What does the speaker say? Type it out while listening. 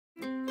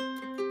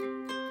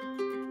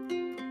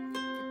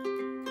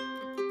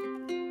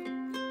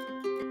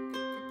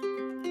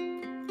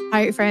All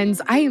right,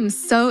 friends, I am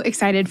so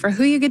excited for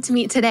who you get to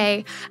meet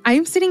today.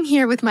 I'm sitting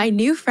here with my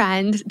new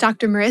friend,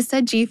 Dr.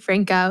 Marisa G.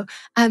 Franco.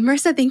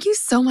 Marisa, thank you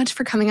so much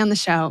for coming on the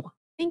show.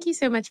 Thank you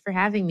so much for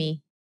having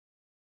me.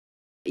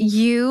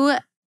 You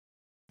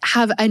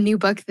have a new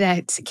book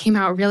that came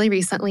out really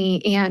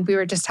recently, and we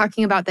were just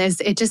talking about this.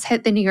 It just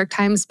hit the New York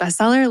Times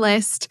bestseller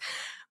list,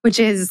 which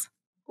is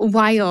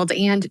wild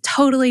and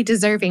totally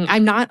deserving.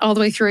 I'm not all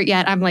the way through it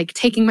yet. I'm like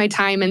taking my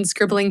time and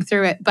scribbling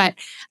through it. But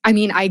I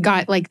mean, I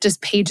got like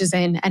just pages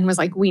in and was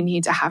like, we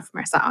need to have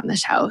Marisa on the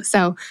show.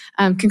 So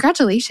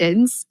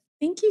congratulations.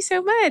 Thank you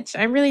so much.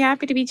 I'm really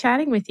happy to be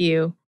chatting with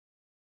you.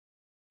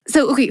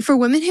 So, okay, for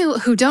women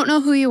who don't know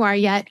who you are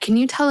yet, can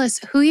you tell us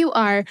who you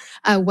are,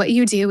 what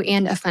you do,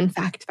 and a fun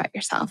fact about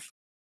yourself?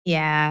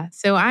 Yeah.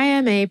 So I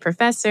am a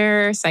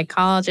professor,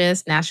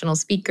 psychologist, national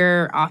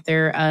speaker,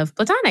 author of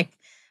Platonic,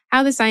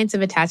 How the Science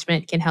of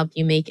Attachment Can Help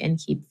You Make and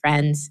Keep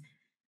Friends.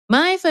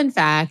 My fun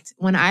fact,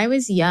 when I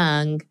was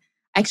young,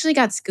 I actually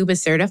got scuba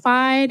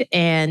certified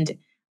and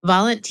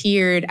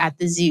volunteered at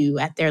the zoo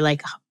at their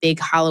like big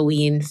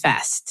Halloween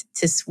fest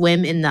to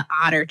swim in the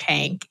otter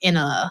tank in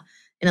a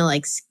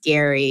like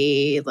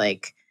scary,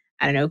 like,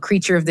 I don't know,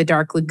 creature of the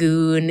dark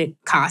lagoon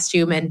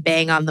costume and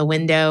bang on the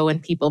window when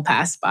people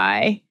pass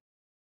by.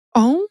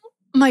 Oh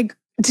my,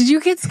 did you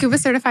get scuba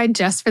certified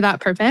just for that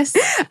purpose?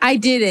 I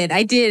did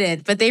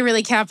it, but they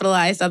really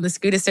capitalized on the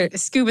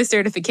scuba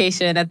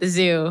certification at the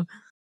zoo.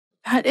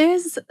 That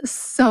is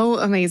so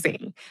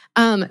amazing.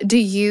 Do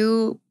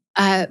you,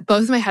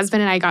 both my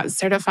husband and I got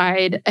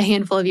certified a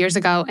handful of years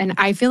ago, and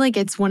I feel like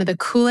it's one of the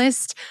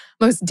coolest,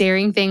 most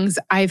daring things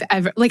I've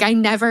ever, like, I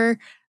never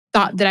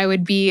thought that I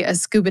would be a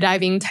scuba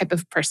diving type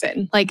of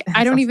person. Like, I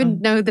That's don't even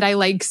awesome. know that I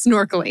like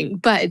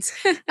snorkeling, but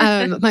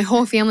my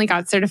whole family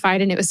got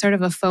certified and it was sort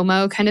of a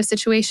FOMO kind of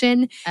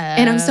situation.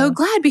 And I'm so Oh.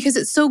 glad because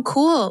it's so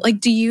cool. Like,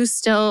 do you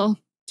still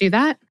do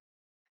that?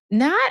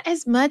 Not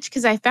as much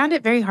because I found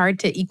it very hard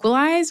to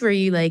equalize where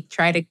you like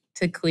try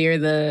to clear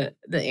the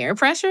air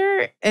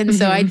pressure. And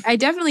so I Mhm. I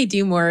definitely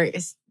do more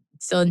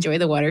still enjoy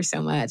the water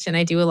so much and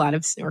I do a lot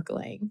of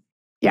snorkeling.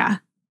 Yeah.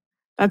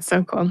 That's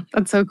so cool.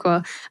 That's so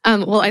cool.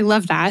 Well, I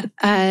love that.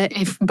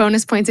 If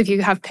bonus points if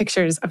you have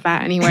pictures of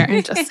that anywhere,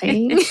 I'm just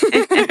saying.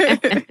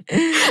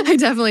 I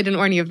definitely didn't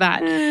warn you of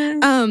that.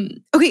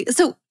 Okay,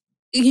 so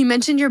you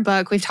mentioned your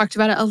book. We've talked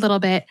about it a little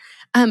bit.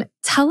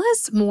 Tell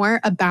us more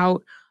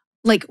about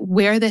like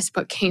where this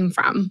book came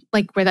from,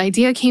 like where the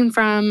idea came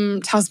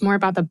from. Tell us more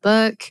about the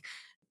book.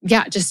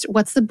 Yeah, just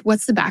what's the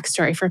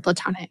backstory for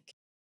Platonic?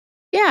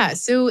 Yeah,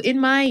 so in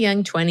my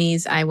young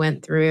 20s I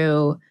went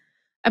through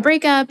a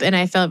breakup and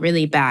I felt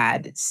really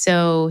bad.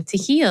 So to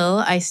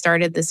heal, I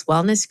started this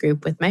wellness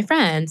group with my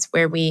friends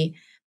where we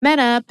met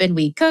up and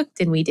we cooked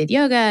and we did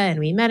yoga and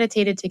we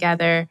meditated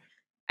together.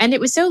 And it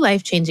was so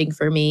life changing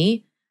for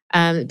me.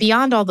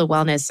 Beyond all the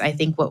wellness, I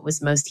think what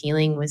was most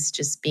healing was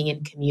just being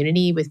in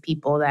community with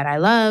people that I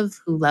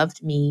love who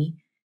loved me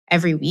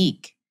every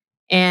week.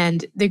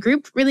 And the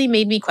group really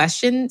made me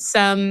question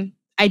some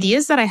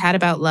ideas that I had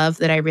about love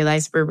that I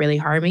realized were really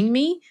harming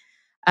me.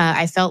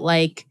 I felt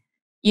like,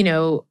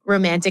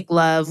 romantic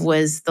love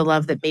was the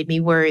love that made me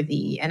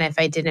worthy. And if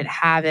I didn't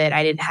have it,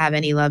 I didn't have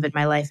any love in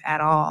my life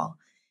at all.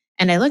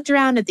 And I looked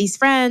around at these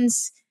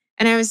friends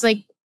and I was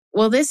like,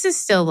 well, this is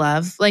still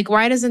love. Like,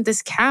 why doesn't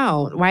this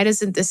count? Why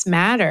doesn't this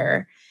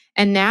matter?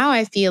 And now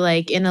I feel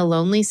like in a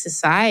lonely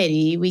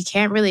society, we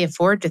can't really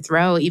afford to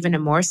throw even a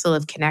morsel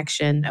of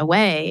connection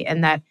away.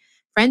 And that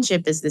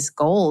friendship is this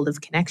gold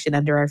of connection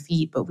under our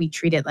feet, but we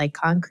treat it like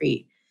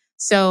concrete.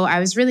 So I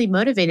was really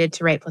motivated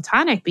to write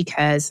Platonic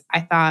because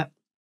I thought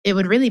it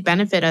would really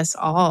benefit us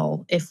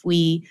all if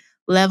we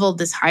leveled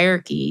this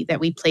hierarchy that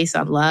we place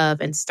on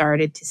love and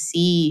started to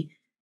see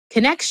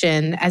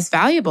connection as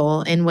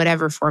valuable in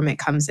whatever form it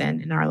comes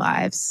in our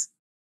lives.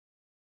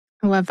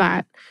 I love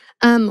that.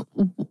 Um,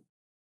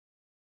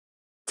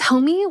 Tell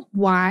me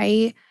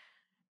why.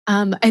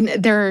 And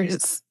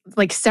there's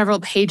like several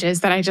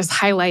pages that I just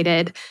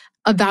highlighted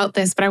about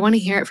this, but I want to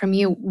hear it from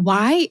you.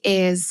 Why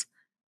is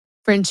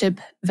friendship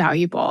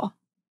valuable?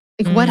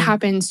 Like, what Mm,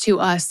 happens to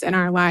us in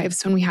our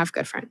lives when we have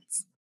good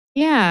friends?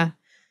 yeah.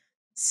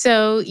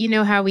 So, you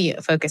know how we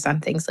focus on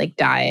things like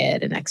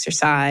diet and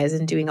exercise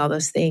and doing all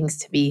those things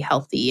to be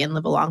healthy and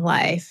live a long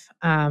life.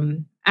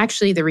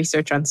 Actually, the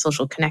research on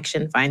social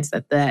connection finds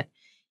that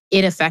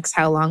it affects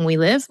how long we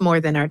live more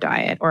than our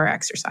diet or our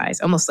exercise,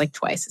 almost like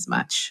twice as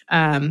much.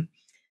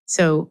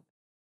 So,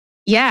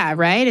 yeah,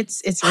 right.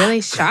 It's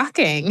really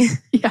shocking.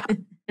 Yeah.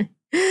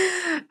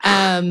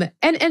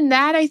 And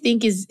that I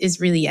think is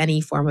really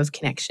any form of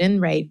connection,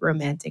 right?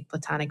 Romantic,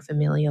 platonic,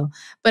 familial.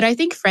 But I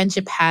think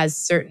friendship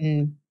has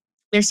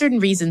there's certain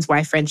reasons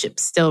why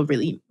friendships still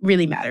really,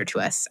 really matter to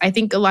us. I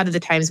think a lot of the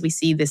times we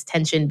see this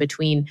tension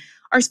between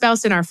our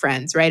spouse and our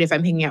friends, right? If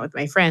I'm hanging out with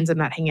my friends, I'm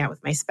not hanging out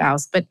with my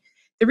spouse. But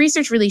the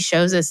research really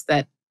shows us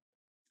that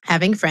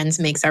having friends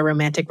makes our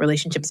romantic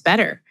relationships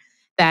better.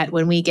 That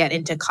when we get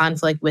into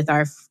conflict with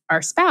our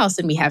spouse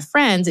and we have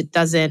friends, it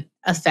doesn't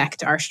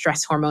affect our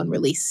stress hormone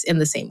release in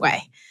the same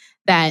way.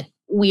 That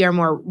we are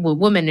more, well,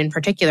 women in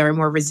particular, are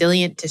more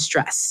resilient to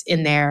stress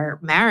in their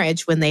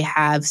marriage when they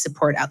have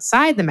support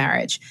outside the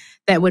marriage.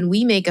 That when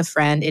we make a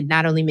friend, it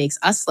not only makes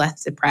us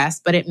less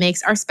depressed, but it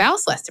makes our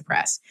spouse less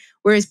depressed.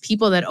 Whereas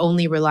people that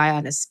only rely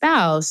on a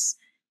spouse,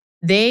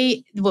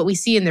 what we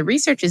see in the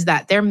research is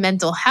that their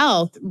mental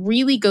health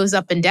really goes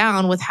up and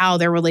down with how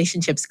their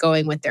relationship's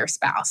going with their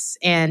spouse.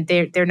 And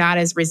they're not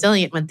as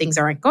resilient when things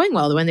aren't going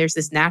well, when there's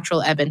this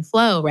natural ebb and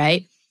flow,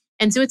 right?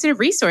 And so it's a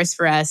resource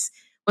for us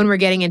when we're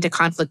getting into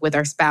conflict with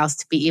our spouse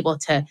to be able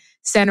to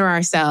center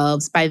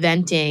ourselves by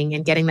venting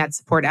and getting that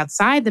support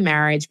outside the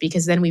marriage,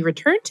 because then we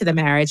return to the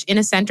marriage in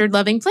a centered,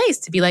 loving place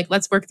to be like,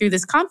 let's work through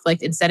this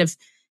conflict instead of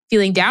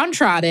feeling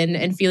downtrodden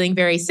and feeling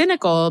very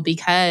cynical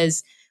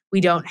because we're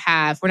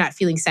not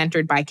feeling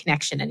centered by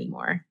connection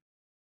anymore.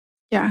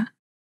 Yeah.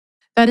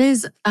 That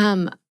is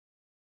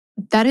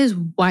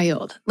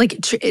wild.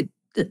 Like it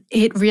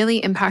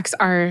really impacts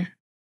our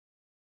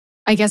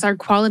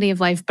quality of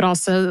life, but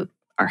also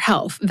our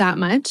health that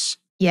much.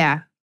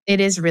 Yeah, it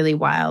is really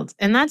wild.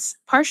 And that's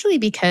partially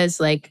because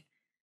like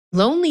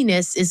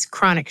loneliness is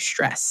chronic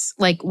stress.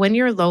 Like when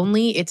you're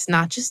lonely, it's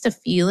not just a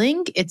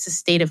feeling, it's a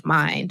state of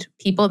mind.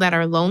 People that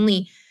are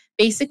lonely,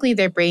 basically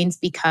their brains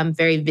become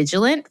very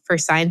vigilant for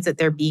signs that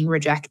they're being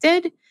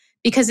rejected.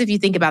 Because if you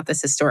think about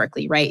this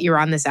historically, right? You're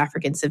on this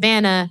African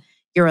savanna,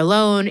 you're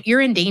alone, you're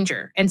in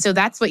danger. And so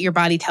that's what your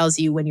body tells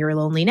you when you're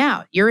lonely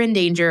now. You're in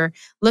danger.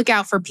 Look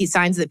out for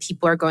signs that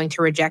people are going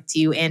to reject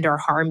you and or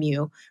harm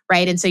you,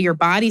 right? And so your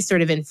body's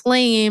sort of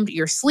inflamed,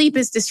 your sleep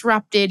is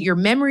disrupted, your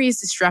memory is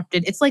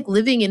disrupted. It's like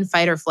living in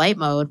fight or flight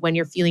mode when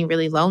you're feeling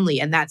really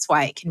lonely. And that's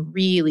why it can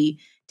really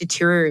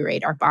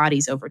deteriorate our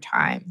bodies over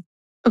time.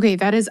 Okay,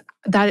 that is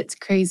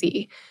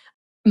crazy.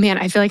 Man,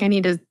 I feel like I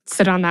need to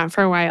sit on that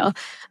for a while.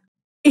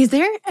 Is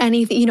there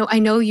anything, I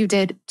know you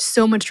did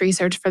so much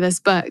research for this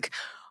book.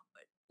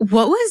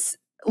 What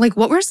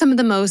were some of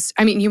the most,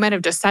 you might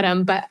have just said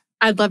them, but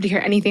I'd love to hear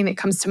anything that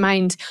comes to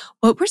mind.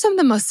 What were some of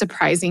the most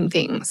surprising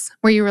things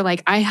where you were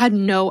like, I had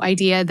no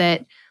idea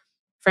that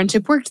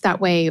friendship worked that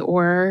way,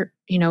 or,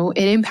 it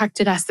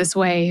impacted us this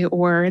way,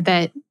 or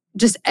that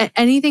just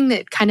anything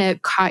that kind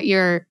of caught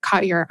your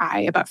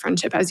eye about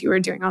friendship as you were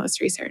doing all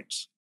this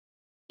research?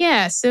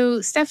 Yeah.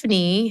 So,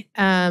 Stephanie,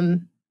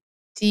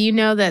 do you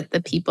know that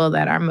the people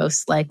that are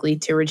most likely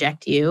to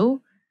reject you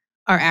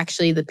are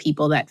actually the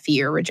people that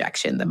fear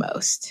rejection the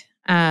most?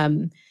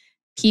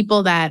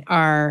 People that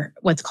are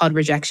what's called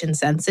rejection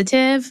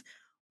sensitive,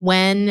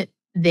 when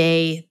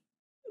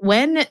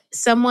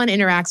someone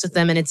interacts with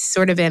them and it's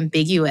sort of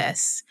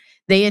ambiguous,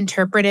 they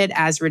interpret it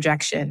as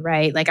rejection,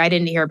 right? Like, I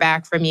didn't hear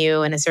back from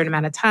you in a certain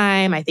amount of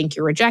time. I think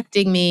you're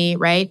rejecting me,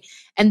 right?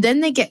 And then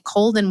they get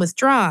cold and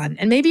withdrawn.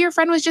 And maybe your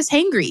friend was just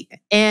hangry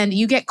and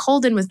you get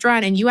cold and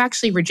withdrawn and you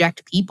actually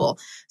reject people.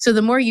 So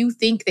the more you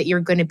think that you're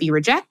going to be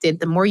rejected,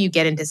 the more you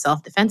get into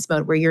self-defense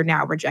mode where you're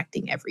now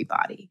rejecting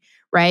everybody,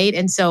 right?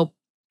 And so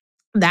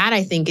that,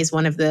 I think, is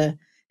one of the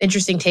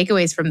interesting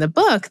takeaways from the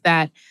book,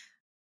 that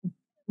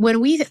when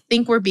we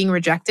think we're being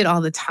rejected all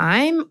the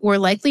time, we're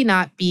likely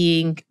not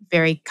being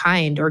very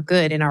kind or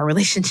good in our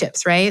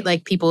relationships, right?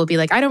 Like, people will be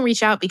like, I don't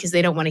reach out because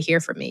they don't want to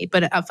hear from me.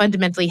 But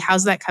fundamentally,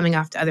 how's that coming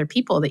off to other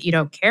people that you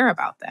don't care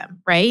about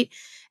them, right?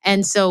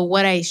 And so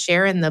what I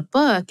share in the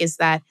book is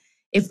that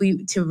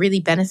to really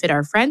benefit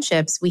our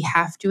friendships, we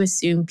have to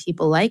assume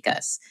people like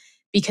us.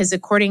 Because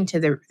according to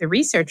the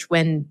research,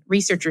 when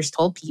researchers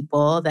told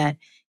people that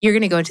you're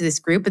going to go to this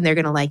group and they're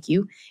going to like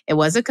you, it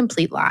was a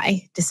complete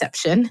lie,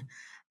 deception.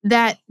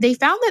 That they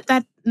found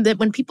that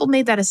when people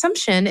made that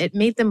assumption, it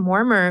made them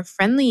warmer,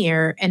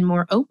 friendlier, and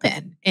more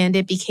open. And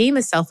it became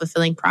a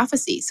self-fulfilling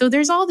prophecy. So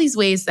there's all these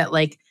ways that,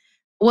 like,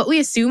 what we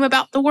assume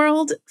about the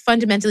world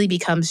fundamentally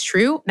becomes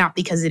true, not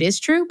because it is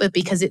true, but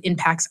because it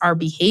impacts our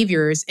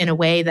behaviors in a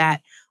way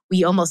that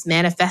we almost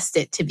manifest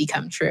it to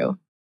become true.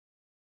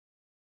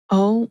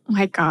 Oh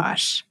my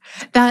gosh.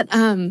 That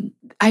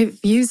I've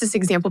used this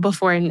example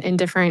before in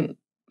different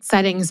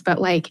settings,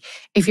 but like,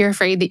 if you're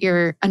afraid that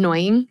you're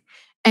annoying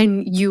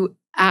and you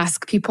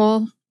ask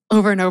people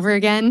over and over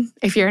again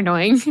if you're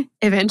annoying,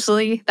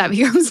 eventually that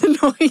becomes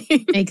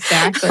annoying.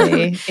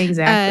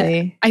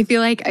 Exactly. I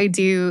feel like I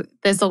do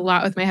this a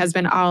lot with my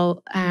husband.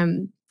 I'll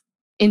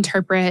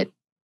interpret,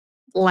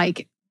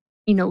 like,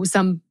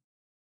 some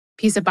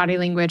piece of body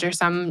language or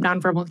some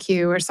nonverbal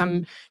cue or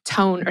some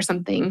tone or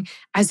something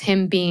as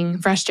him being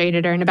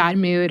frustrated or in a bad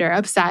mood or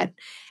upset.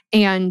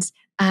 And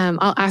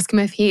I'll ask him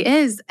if he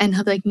is, and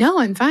he'll be like, no,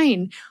 I'm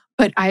fine.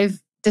 But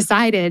I've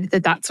decided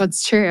that that's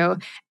what's true.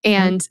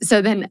 And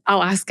so then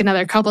I'll ask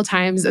another couple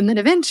times, and then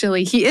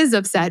eventually he is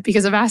upset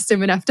because I've asked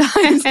him enough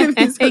times.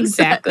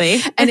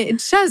 Exactly. And it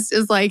just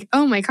is like,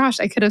 oh my gosh,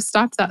 I could have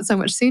stopped that so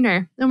much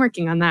sooner. I'm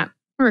working on that.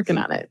 I'm working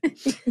on it.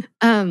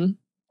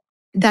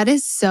 That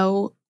is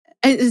so.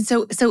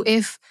 So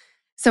if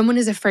someone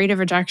is afraid of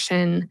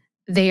rejection,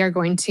 they are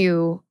going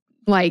to,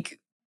 like,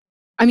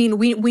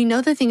 we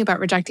know the thing about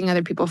rejecting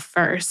other people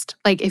first.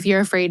 Like, if you're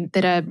afraid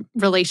that a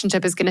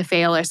relationship is going to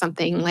fail or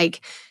something,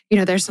 like,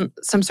 there's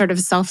some sort of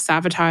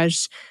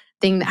self-sabotage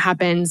thing that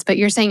happens. But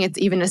you're saying it's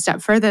even a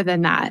step further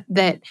than that,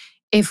 that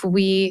if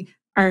we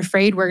are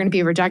afraid we're going to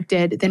be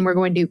rejected, then we're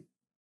going to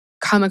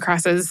come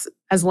across as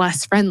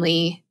less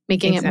friendly,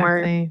 making it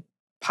Exactly.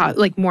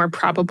 more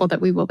probable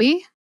that we will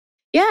be.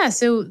 Yeah.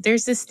 So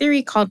there's this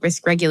theory called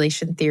risk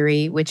regulation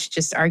theory, which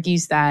just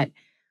argues that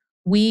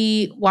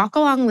we walk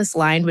along this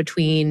line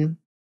between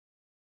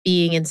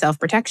being in self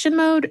protection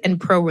mode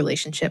and pro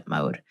relationship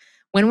mode.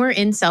 When we're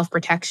in self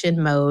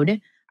protection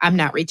mode, I'm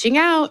not reaching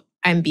out,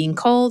 I'm being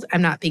cold,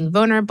 I'm not being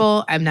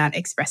vulnerable, I'm not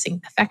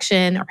expressing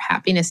affection or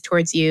happiness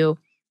towards you,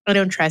 I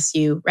don't trust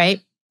you,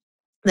 right?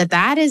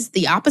 That is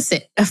the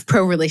opposite of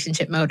pro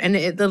relationship mode.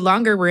 And the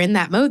longer we're in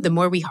that mode, the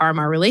more we harm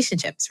our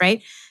relationships,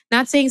 right?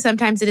 Not saying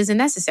sometimes it isn't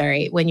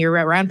necessary. When you're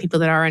around people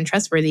that are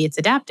untrustworthy, it's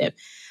adaptive.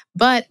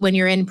 But when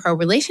you're in pro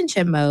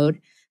relationship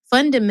mode,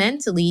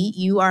 fundamentally,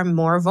 you are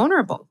more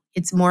vulnerable.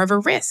 It's more of a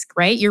risk,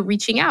 right? You're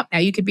reaching out. Now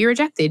you could be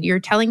rejected. You're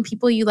telling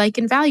people you like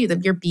and value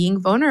them. You're being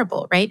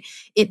vulnerable, right?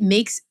 It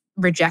makes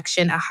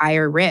rejection a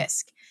higher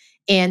risk.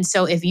 And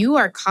so if you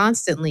are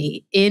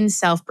constantly in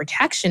self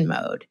protection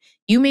mode,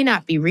 you may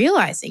not be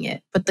realizing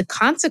it, but the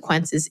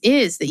consequences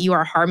is that you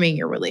are harming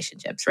your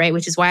relationships, right?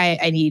 Which is why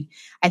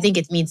I think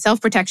it means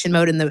self-protection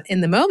mode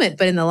in the moment,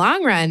 but in the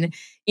long run,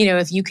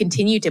 if you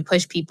continue to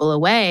push people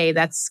away,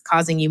 that's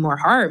causing you more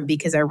harm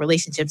because our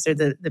relationships are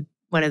the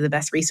one of the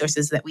best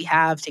resources that we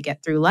have to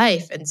get through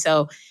life. And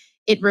so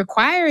it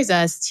requires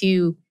us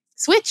to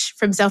switch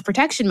from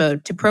self-protection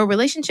mode to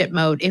pro-relationship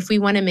mode if we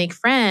want to make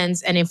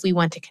friends and if we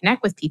want to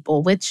connect with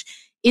people, which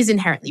is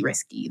inherently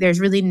risky. There's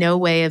really no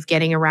way of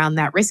getting around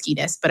that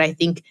riskiness. But I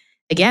think,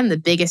 again, the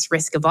biggest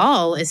risk of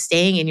all is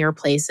staying in your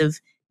place of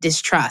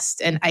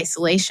distrust and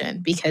isolation,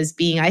 because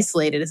being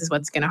isolated is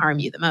what's going to harm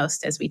you the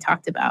most, as we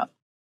talked about.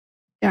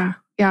 Yeah,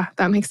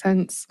 that makes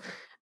sense.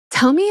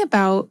 Tell me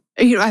about,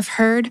 I've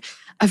heard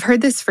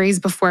this phrase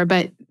before,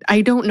 but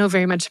I don't know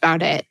very much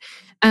about it.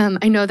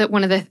 I know that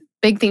one of the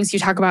big things you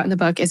talk about in the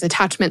book is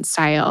attachment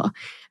style.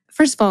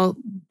 First of all,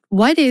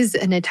 what is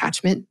an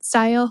attachment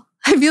style?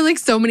 I feel like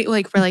so many,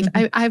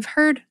 I've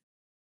heard,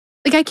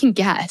 I can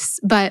guess,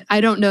 but I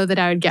don't know that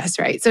I would guess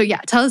right. So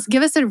yeah,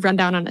 give us a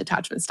rundown on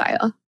attachment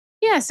style.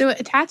 Yeah, so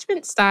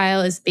attachment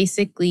style is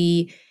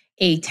basically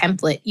a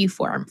template you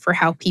form for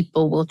how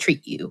people will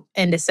treat you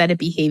and a set of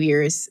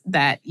behaviors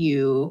that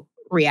you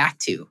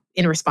react to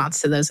in response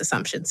to those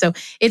assumptions. So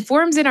it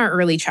forms in our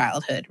early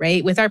childhood,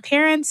 right? With our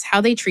parents, how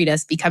they treat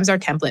us becomes our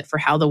template for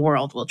how the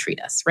world will treat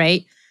us,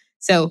 right?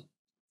 So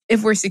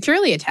if we're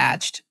securely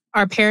attached,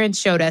 our parents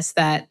showed us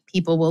that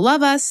people will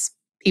love us,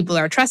 people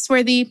are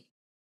trustworthy.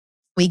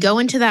 We go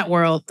into the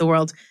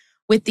world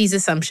with these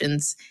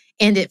assumptions,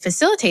 and it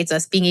facilitates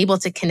us being able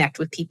to connect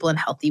with people in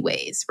healthy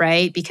ways,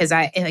 right? Because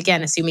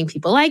again, assuming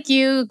people like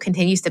you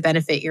continues to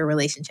benefit your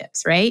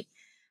relationships, right?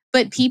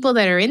 But people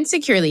that are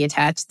insecurely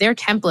attached, their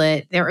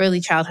template, their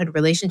early childhood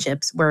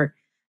relationships were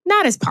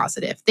not as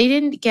positive. They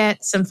didn't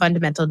get some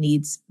fundamental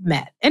needs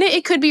met. And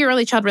it could be your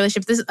early child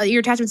relationship. Your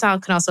attachment style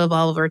can also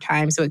evolve over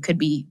time. So it could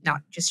be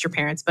not just your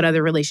parents, but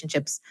other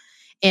relationships.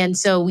 And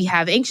so we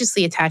have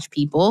anxiously attached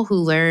people who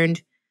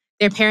learned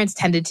their parents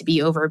tended to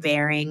be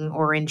overbearing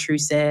or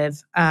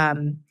intrusive,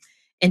 and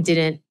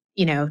didn't,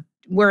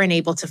 weren't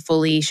able to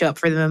fully show up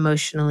for them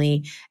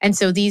emotionally. And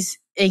so these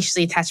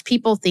anxiously attached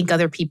people think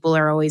other people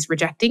are always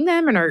rejecting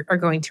them and are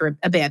going to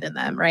abandon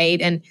them,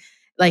 right? And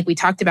like we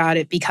talked about,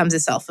 it becomes a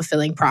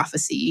self-fulfilling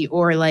prophecy,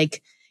 or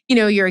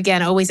you're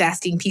again always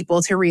asking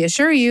people to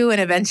reassure you,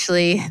 and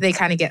eventually they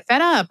kind of get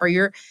fed up, or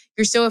you're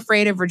so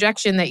afraid of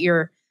rejection that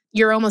you're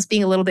almost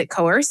being a little bit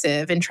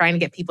coercive and trying to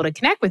get people to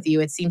connect with you.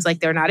 It seems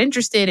like they're not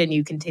interested, and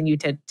you continue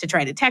to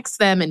try to text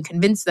them and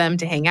convince them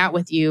to hang out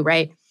with you,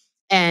 right?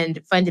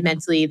 And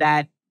fundamentally,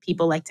 that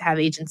people like to have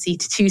agency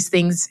to choose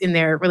things in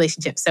their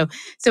relationship. So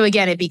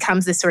again, it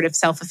becomes this sort of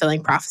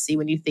self-fulfilling prophecy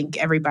when you think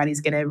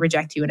everybody's going to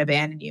reject you and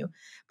abandon you.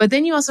 But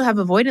then you also have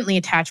avoidantly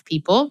attached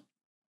people.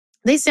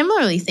 They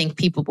similarly think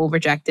people will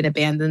reject and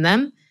abandon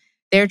them.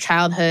 Their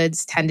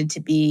childhoods tended to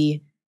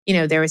be,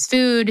 there was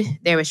food,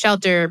 there was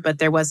shelter, but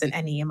there wasn't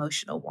any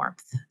emotional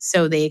warmth.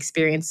 So they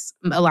experienced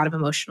a lot of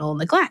emotional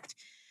neglect.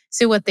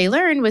 So what they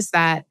learned was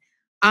that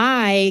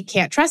I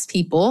can't trust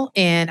people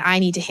and I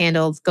need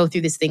to go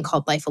through this thing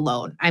called life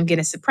alone. I'm going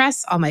to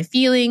suppress all my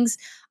feelings.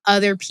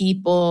 Other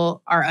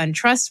people are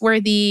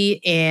untrustworthy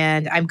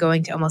and I'm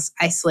going to almost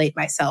isolate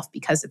myself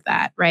because of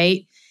that,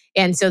 right?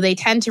 And so they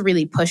tend to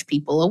really push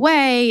people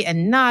away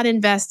and not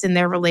invest in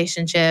their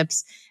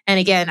relationships. And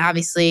again,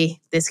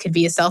 obviously, this could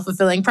be a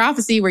self-fulfilling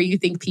prophecy where you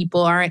think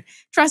people aren't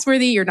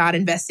trustworthy, you're not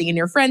investing in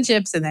your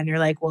friendships, and then you're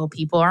like, well,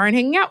 people aren't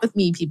hanging out with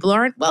me, people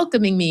aren't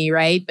welcoming me,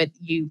 right? But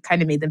you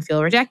kind of made them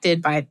feel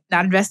rejected by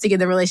not investing in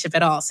the relationship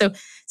at all. So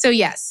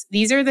yes,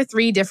 these are the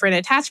three different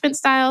attachment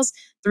styles,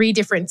 three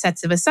different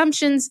sets of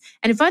assumptions,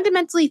 and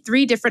fundamentally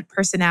three different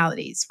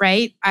personalities,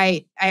 right?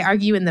 I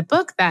argue in the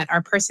book that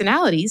our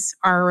personalities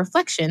are a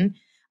reflection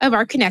of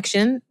our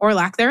connection or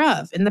lack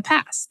thereof in the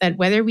past, that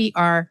whether we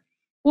are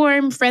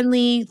warm,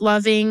 friendly,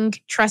 loving,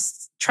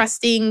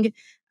 trusting,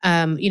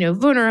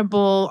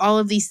 vulnerable, all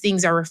of these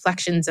things are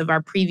reflections of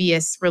our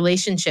previous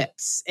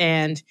relationships.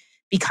 And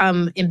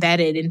become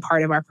embedded in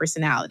part of our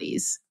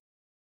personalities.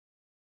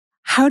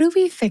 How do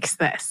we fix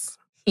this?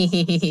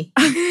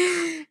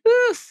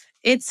 Oof,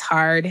 it's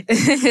hard,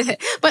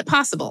 but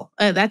possible.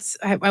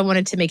 I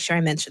wanted to make sure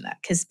I mentioned that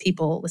because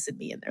people listen to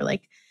me and they're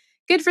like,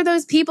 good for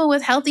those people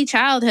with healthy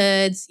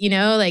childhoods,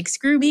 like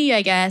screw me,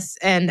 I guess.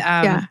 And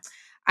Yeah.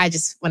 I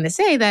just want to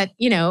say that,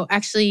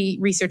 actually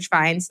research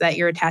finds that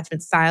your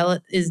attachment style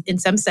is in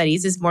some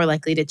studies is more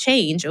likely to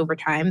change over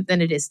time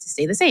than it is to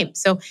stay the same.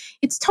 So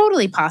it's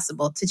totally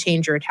possible to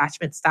change your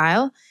attachment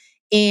style.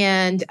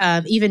 And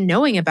even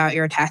knowing about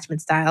your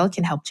attachment style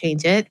can help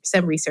change it.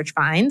 Some research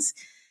finds.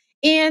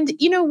 And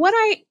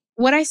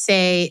what I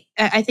say,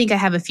 I think I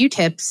have a few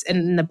tips, and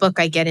in the book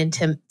I get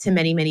into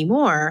many, many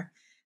more,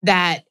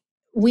 that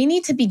we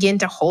need to begin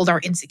to hold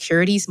our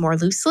insecurities more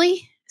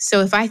loosely.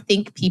 So if I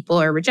think people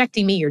are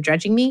rejecting me or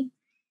judging me,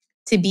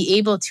 to be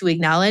able to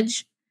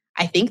acknowledge,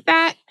 I think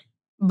that,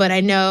 but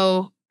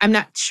I'm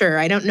not sure.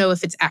 I don't know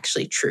if it's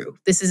actually true.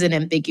 This is an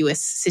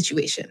ambiguous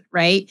situation,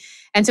 right?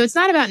 And so it's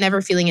not about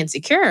never feeling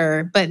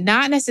insecure, but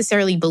not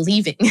necessarily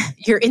believing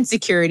your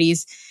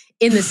insecurities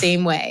in the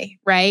same way,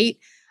 right?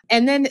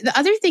 And then the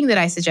other thing that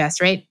I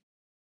suggest, right?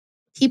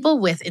 People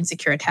with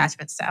insecure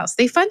attachment styles,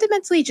 they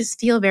fundamentally just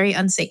feel very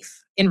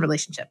unsafe in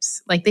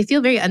relationships. Like they feel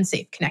very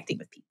unsafe connecting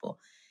with people.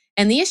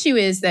 And the issue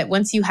is that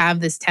once you have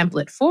this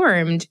template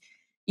formed,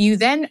 you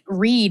then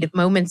read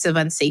moments of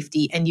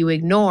unsafety and you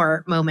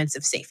ignore moments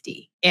of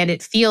safety. And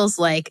it feels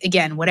like,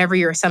 again, whatever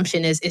your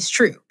assumption is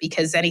true,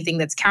 because anything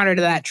that's counter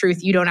to that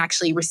truth, you don't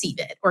actually receive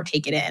it or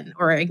take it in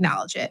or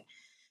acknowledge it.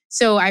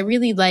 So I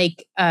really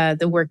like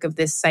the work of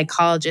this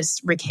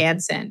psychologist, Rick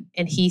Hansen,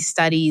 and he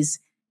studies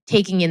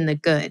taking in the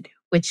good,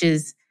 which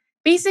is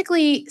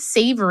basically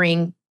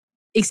savoring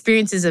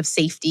experiences of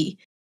safety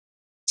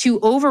to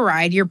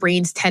override your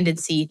brain's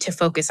tendency to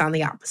focus on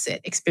the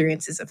opposite,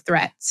 experiences of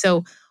threat.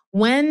 So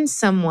when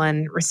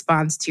someone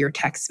responds to your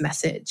text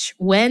message,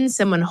 when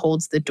someone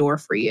holds the door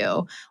for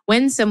you,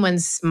 when someone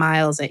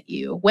smiles at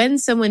you, when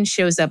someone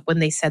shows up when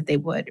they said they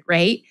would,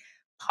 right?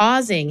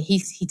 Pausing, he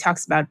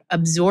talks about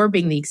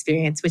absorbing the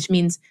experience, which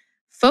means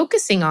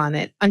focusing on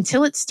it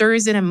until it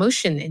stirs an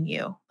emotion in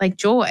you, like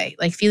joy,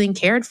 like feeling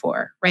cared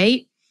for,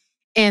 right?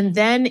 And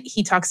then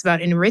he talks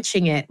about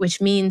enriching it, which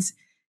means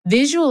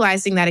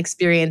visualizing that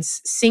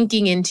experience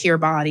sinking into your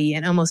body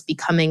and almost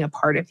becoming a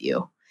part of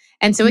you.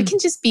 And so it can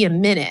just be a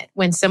minute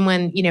when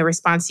someone,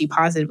 responds to you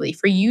positively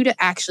for you to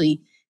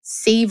actually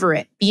savor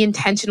it, be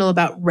intentional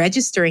about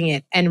registering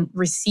it and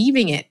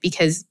receiving it.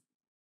 Because,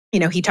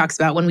 he talks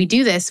about when we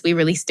do this, we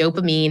release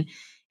dopamine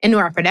and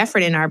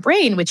norepinephrine in our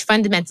brain, which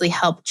fundamentally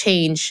help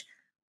change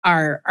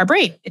our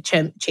brain. It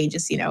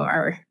changes,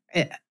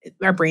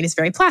 our brain is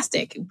very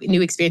plastic.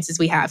 New experiences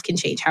we have can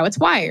change how it's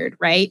wired,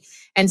 right?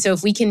 And so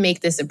if we can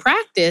make this a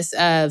practice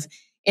of,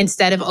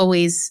 instead of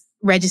always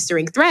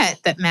registering threat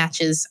that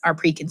matches our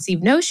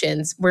preconceived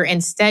notions, we're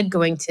instead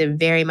going to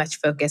very much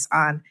focus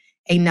on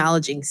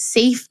acknowledging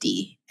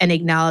safety and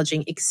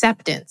acknowledging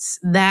acceptance.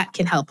 That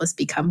can help us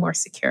become more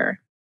secure.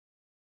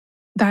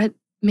 That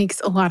makes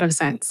a lot of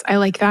sense. I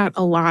like that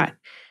a lot.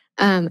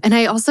 And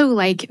I also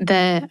like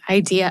the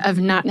idea of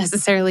not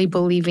necessarily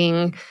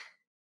believing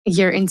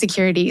your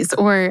insecurities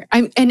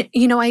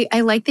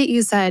I like that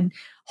you said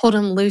hold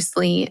them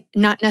loosely,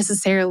 not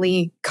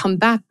necessarily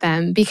combat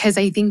them, because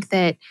I think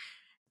that,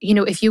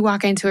 if you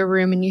walk into a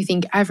room and you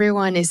think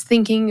everyone is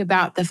thinking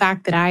about the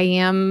fact that I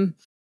am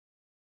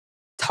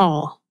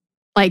tall,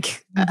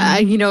 like,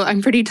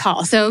 I'm pretty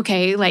tall. So,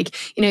 okay, like,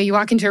 you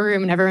walk into a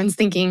room and everyone's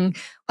thinking,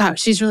 wow,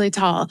 she's really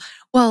tall.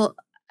 Well,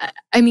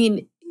 I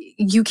mean,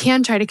 you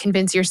can try to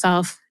convince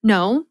yourself,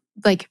 no,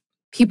 like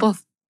people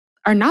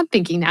are not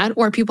thinking that,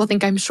 or people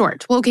think I'm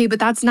short. Well, okay, but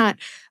that's not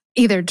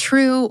either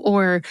true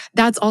or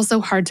that's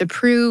also hard to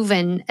prove.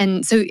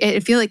 And so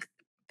I feel like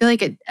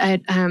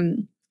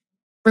it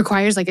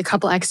requires like a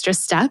couple extra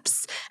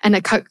steps and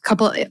a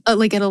couple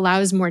like it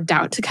allows more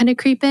doubt to kind of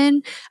creep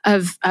in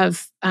of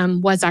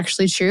what's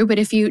actually true. But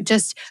if you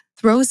just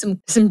throw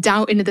some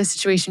doubt into the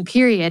situation,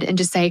 period, and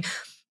just say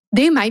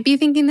they might be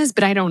thinking this,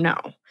 but I don't know.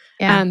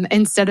 Yeah.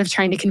 Instead of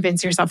trying to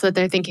convince yourself that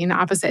they're thinking the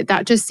opposite,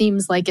 that just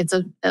seems like it's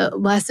a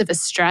less of a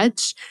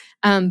stretch,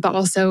 but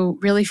also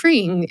really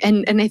freeing.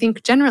 And I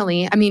think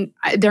generally, I mean,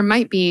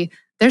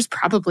 there's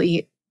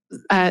probably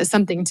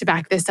something to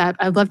back this up.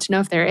 I'd love to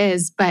know if there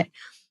is, but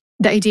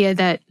the idea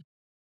that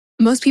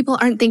most people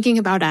aren't thinking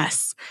about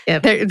us.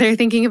 Yep. They're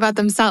thinking about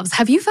themselves.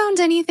 Have you found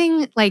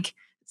anything like,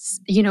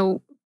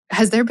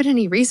 has there been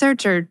any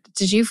research or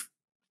did you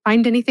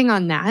find anything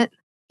on that?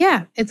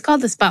 Yeah, it's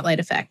called the spotlight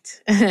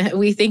effect.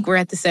 We think we're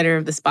at the center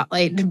of the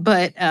spotlight,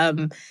 but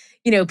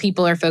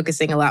people are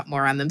focusing a lot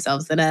more on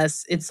themselves than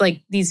us. It's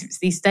like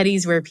these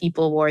studies where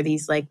people wore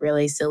these like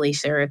really silly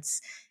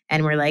shirts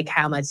and we're like,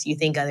 how much do you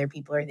think other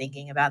people are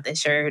thinking about this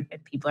shirt?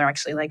 And people are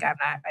actually like, I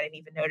didn't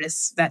even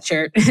notice that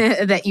shirt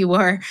that you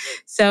wore.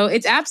 So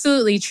it's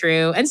absolutely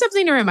true. And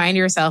something to remind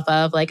yourself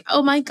of, like,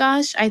 oh my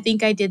gosh, I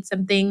think I did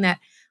something that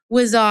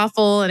was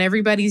awful and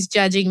everybody's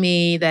judging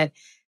me, that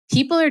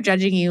People are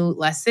judging you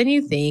less than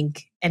you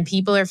think, and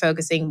people are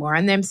focusing more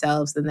on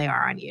themselves than they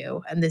are on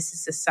you. And this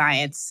is a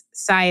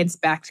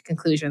science-backed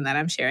conclusion that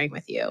I'm sharing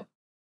with you.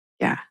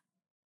 Yeah.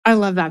 I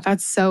love that.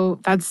 That's so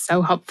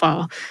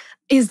helpful.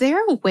 Is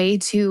there a way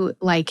to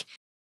like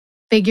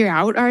figure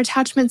out our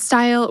attachment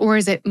style, or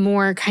is it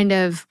more kind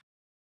of,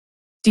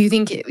 do you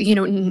think,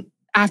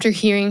 after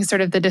hearing sort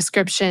of the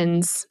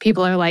descriptions,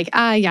 people are like,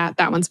 yeah,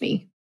 that one's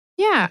me?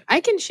 Yeah, I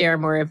can share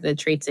more of the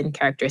traits and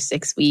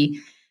characteristics we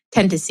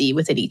tend to see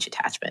within each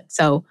attachment.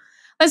 So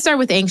let's start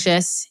with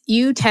anxious.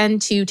 You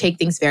tend to take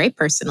things very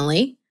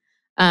personally.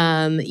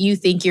 You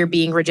think you're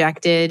being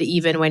rejected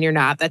even when you're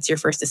not. That's your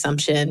first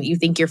assumption. You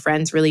think your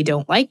friends really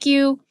don't like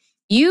you.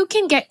 You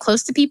can get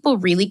close to people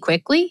really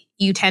quickly.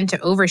 You tend to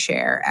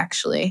overshare,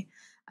 actually,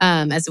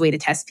 as a way to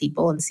test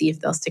people and see if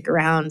they'll stick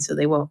around so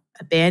they won't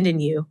abandon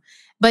you.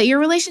 But your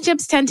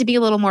relationships tend to be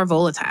a little more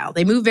volatile.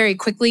 They move very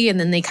quickly and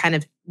then they kind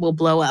of will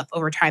blow up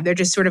over time. They're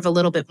just sort of a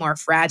little bit more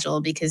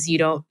fragile because you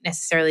don't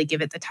necessarily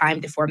give it the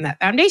time to form that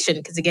foundation.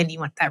 Because again, you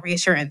want that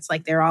reassurance,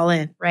 like they're all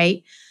in,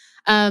 right?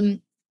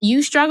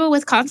 You struggle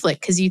with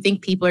conflict because you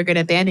think people are going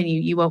to abandon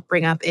you. You won't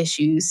bring up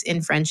issues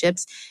in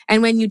friendships.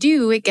 And when you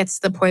do, it gets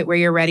to the point where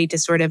you're ready to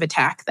sort of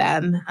attack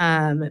them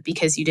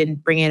because you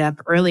didn't bring it up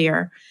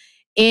earlier.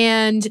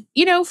 And,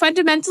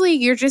 fundamentally,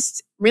 you're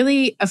just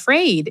really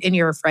afraid in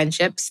your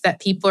friendships that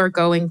people are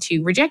going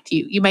to reject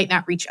you. You might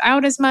not reach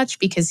out as much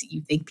because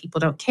you think people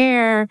don't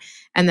care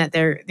and that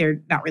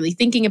they're not really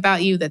thinking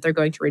about you, that they're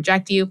going to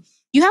reject you.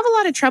 You have a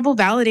lot of trouble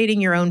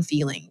validating your own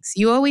feelings.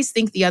 You always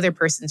think the other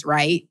person's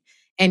right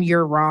and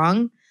you're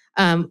wrong.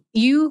 When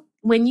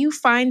you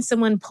find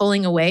someone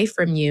pulling away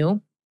from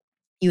you,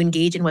 you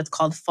engage in what's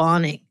called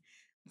fawning.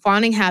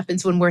 Fawning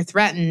happens when we're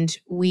threatened.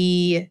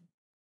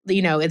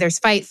 There's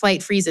fight,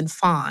 flight, freeze, and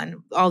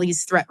fawn, all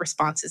these threat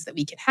responses that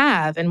we can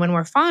have. And when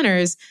we're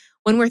fawners,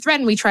 when we're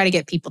threatened, we try to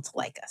get people to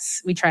like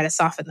us. We try to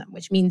soften them,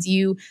 which means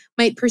you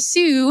might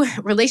pursue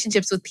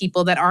relationships with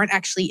people that aren't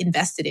actually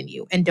invested in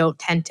you and don't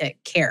tend to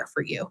care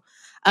for you.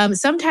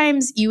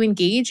 Sometimes you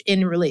engage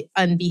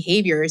in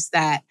behaviors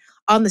that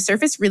on the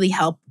surface really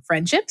help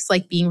friendships,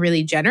 like being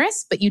really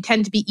generous, but you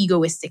tend to be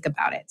egoistic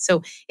about it.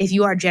 So if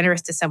you are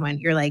generous to someone,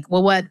 you're like,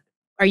 well, what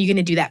are you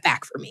going to do that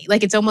back for me?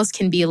 Like it's almost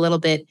can be a little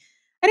bit,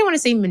 I don't want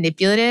to say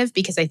manipulative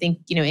because I think,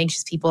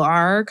 anxious people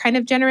are kind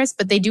of generous,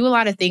 but they do a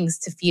lot of things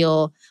to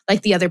feel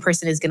like the other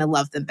person is going to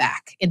love them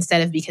back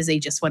instead of because they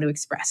just want to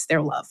express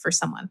their love for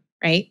someone,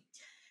 right?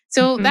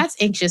 So Mhm. that's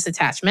anxious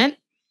attachment.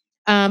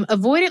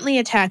 Avoidantly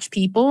attached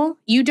people,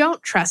 you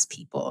don't trust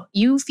people.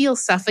 You feel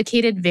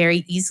suffocated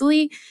very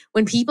easily.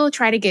 When people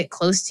try to get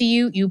close to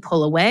you, you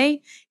pull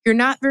away. You're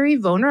not very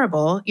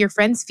vulnerable. Your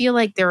friends feel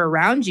like they're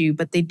around you,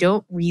 but they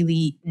don't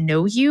really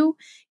know you.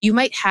 You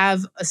might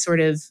have a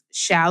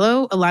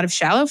lot of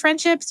shallow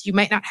friendships. You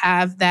might not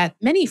have that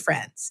many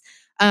friends.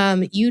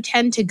 You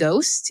tend to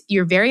ghost.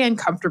 You're very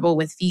uncomfortable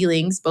with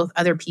feelings, both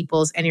other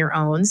people's and your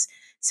own.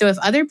 So if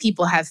other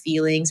people have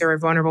feelings or are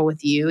vulnerable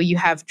with you, you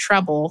have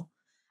trouble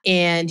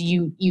and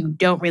you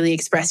don't really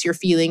express your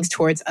feelings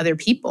towards other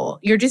people.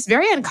 You're just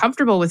very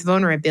uncomfortable with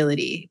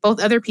vulnerability, both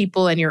other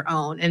people and your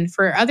own. And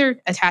for other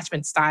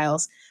attachment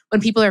styles, when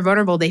people are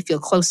vulnerable, they feel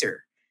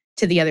closer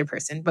to the other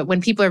person. But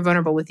when people are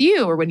vulnerable with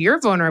you or when you're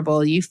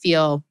vulnerable, you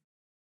feel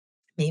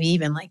maybe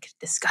even like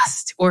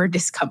disgust or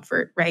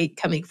discomfort, right?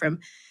 Coming from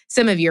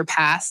some of your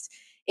past.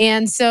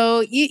 And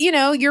so,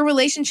 your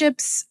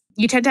relationships,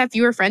 you tend to have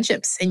fewer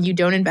friendships and you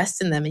don't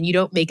invest in them and you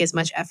don't make as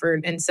much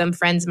effort. And some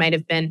friends might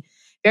have been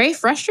very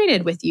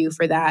frustrated with you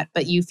for that,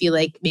 but you feel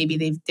like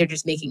maybe they're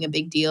just making a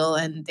big deal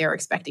and they're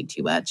expecting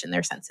too much and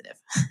they're sensitive.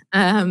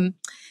 um,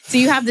 so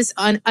you have this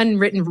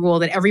unwritten rule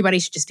that everybody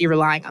should just be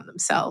relying on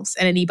themselves.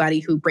 And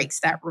anybody who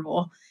breaks that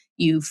rule,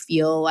 you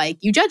feel like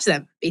you judge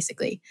them,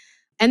 basically.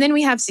 And then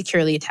we have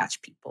securely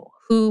attached people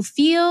who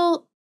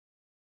feel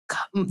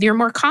they're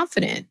more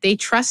confident. They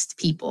trust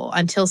people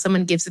until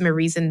someone gives them a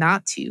reason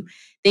not to.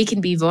 They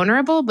can be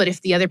vulnerable, but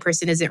if the other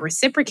person isn't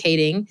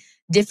reciprocating,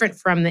 different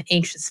from the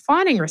anxious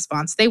fawning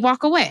response, they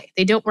walk away.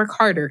 They don't work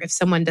harder if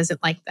someone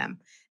doesn't like them.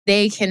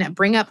 They can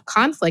bring up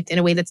conflict in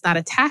a way that's not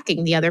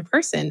attacking the other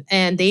person.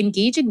 And they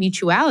engage in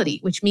mutuality,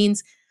 which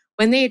means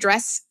when they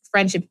address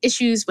friendship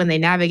issues, when they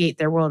navigate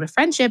their world of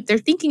friendship, they're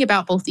thinking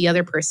about both the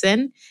other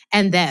person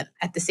and them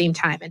at the same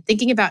time and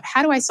thinking about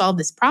how do I solve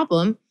this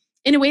problem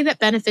in a way that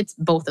benefits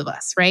both of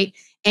us, right?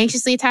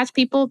 Anxiously attached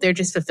people, they're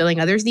just fulfilling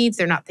others' needs.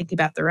 They're not thinking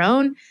about their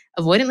own.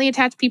 Avoidantly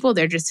attached people,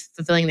 they're just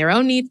fulfilling their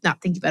own needs,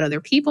 not thinking about other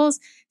people's.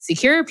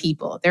 Secure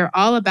people, they're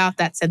all about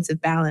that sense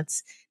of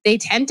balance. They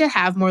tend to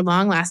have more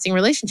long lasting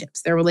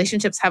relationships. Their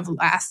relationships have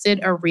lasted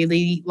a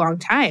really long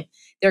time.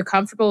 They're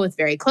comfortable with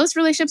very close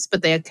relationships,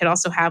 but they could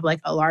also have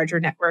like a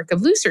larger network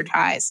of looser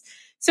ties.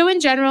 So,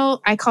 in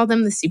general, I call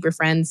them the super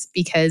friends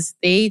because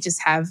they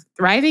just have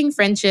thriving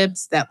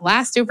friendships that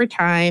last over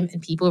time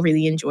and people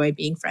really enjoy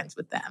being friends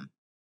with them.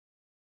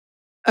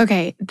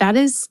 Okay,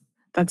 that's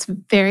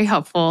very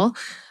helpful.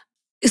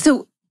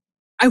 So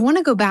I want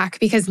to go back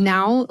because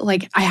now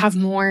like I have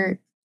more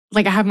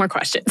like, I have more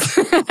questions.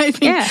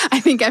 Yeah. I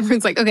think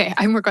everyone's like, okay,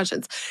 I have more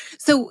questions.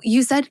 So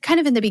you said kind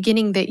of in the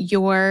beginning that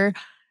your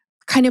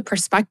kind of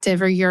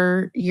perspective or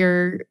your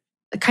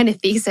kind of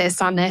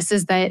thesis on this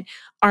is that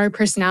our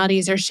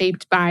personalities are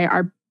shaped by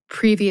our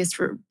previous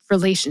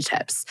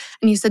relationships.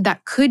 And you said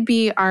that could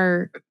be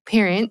our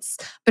parents,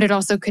 but it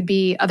also could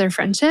be other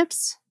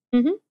friendships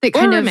Mhm. that Or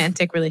kind of,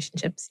 romantic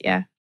relationships.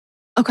 Yeah.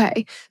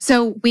 okay.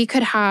 So we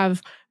could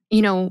have,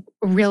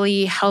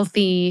 really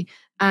healthy,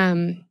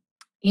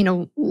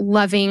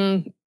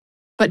 loving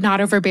but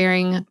not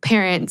overbearing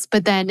parents,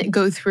 but then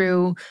go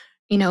through,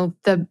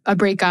 a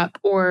breakup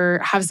or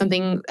have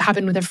something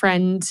happen with a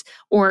friend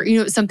or,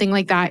 something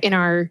like that in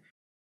our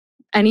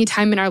any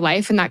time in our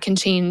life, and that can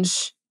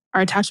change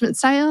our attachment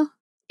style.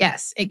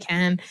 Yes, it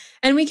can.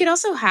 And we could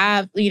also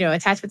have,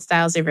 attachment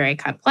styles are very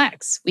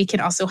complex. We can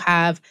also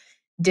have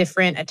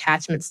different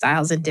attachment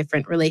styles in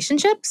different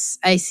relationships.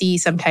 I see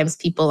sometimes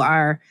people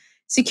are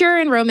secure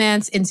in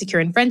romance,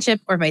 insecure in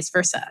friendship, or vice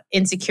versa.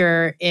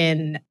 Insecure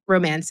in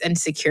romance and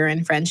secure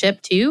in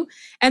friendship too.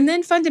 And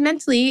then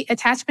fundamentally,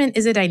 attachment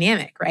is a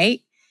dynamic,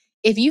 right?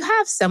 If you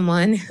have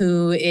someone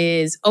who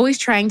is always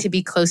trying to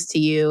be close to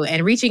you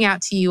and reaching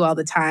out to you all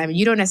the time,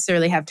 you don't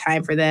necessarily have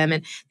time for them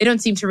and they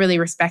don't seem to really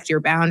respect your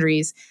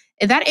boundaries.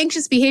 If that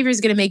anxious behavior is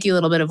going to make you a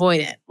little bit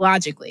avoidant,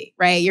 logically,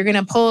 right? You're going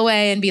to pull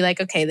away and be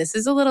like, okay, this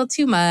is a little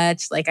too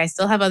much. Like, I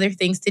still have other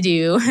things to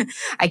do.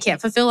 I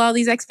can't fulfill all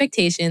these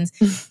expectations.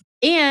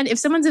 And if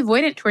someone's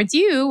avoidant towards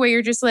you, where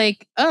you're just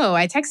like, oh,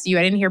 I texted you,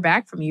 I didn't hear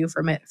back from you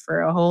from it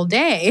for a whole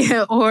day,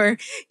 or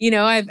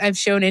I've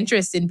shown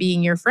interest in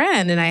being your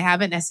friend, and I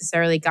haven't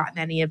necessarily gotten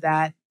any of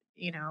that,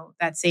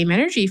 that same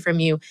energy from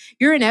you,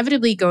 you're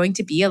inevitably going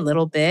to be a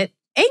little bit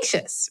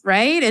anxious,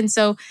 right? And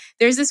so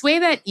there's this way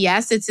that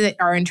yes, it's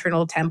our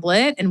internal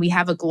template, and we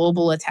have a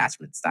global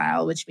attachment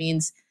style, which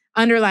means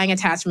underlying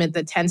attachment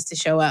that tends to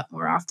show up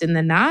more often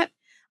than not.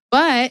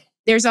 But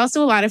there's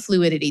also a lot of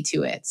fluidity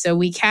to it. So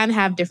we can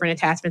have different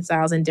attachment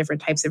styles in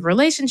different types of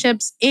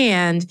relationships.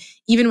 And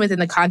even within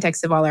the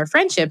context of all our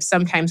friendships,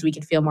 sometimes we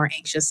can feel more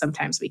anxious,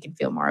 sometimes we can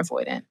feel more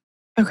avoidant.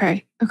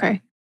 Okay.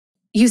 Okay.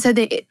 You said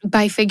that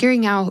by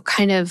figuring out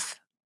kind of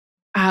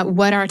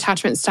what our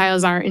attachment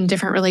styles are in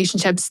different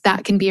relationships,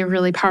 that can be a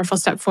really powerful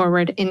step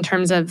forward in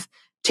terms of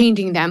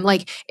changing them.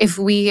 Like if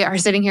we are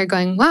sitting here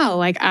going, wow,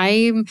 like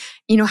I'm,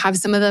 have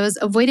some of those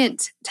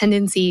avoidant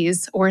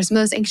tendencies or some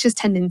of those anxious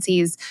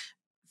tendencies,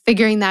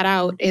 figuring that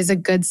out is a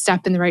good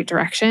step in the right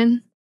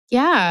direction.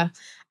 Yeah,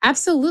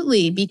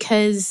 absolutely.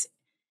 Because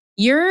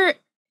you're,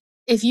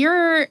 if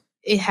you're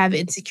have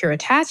insecure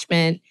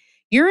attachment,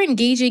 you're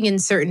engaging in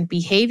certain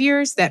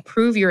behaviors that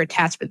prove your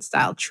attachment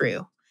style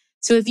true.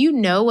 So if you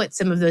know what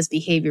some of those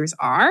behaviors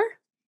are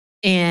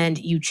and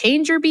you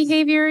change your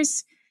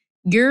behaviors,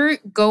 your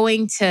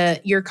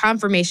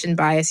confirmation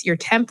bias, your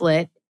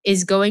template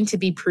is going to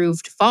be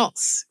proved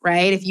false,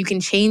 right? If you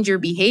can change your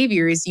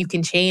behaviors, you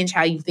can change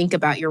how you think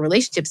about your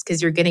relationships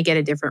because you're going to get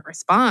a different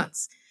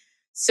response.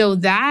 So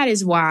that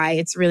is why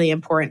it's really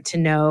important to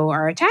know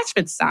our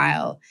attachment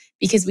style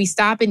because we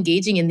stop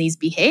engaging in these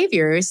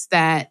behaviors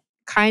that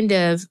kind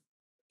of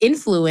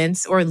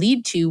influence or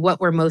lead to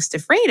what we're most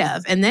afraid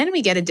of. And then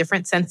we get a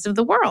different sense of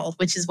the world,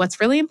 which is what's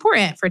really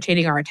important for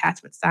changing our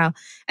attachment style.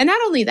 And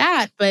not only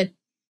that, but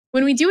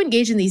when we do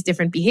engage in these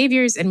different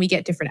behaviors and we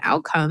get different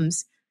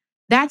outcomes,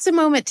 that's a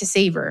moment to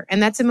savor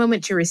and that's a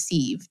moment to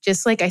receive,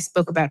 just like I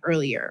spoke about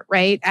earlier,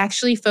 right?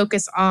 Actually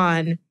focus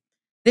on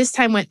this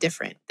time went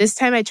different. This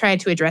time I tried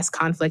to address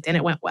conflict and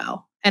it went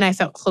well. And I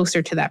felt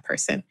closer to that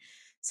person.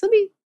 So let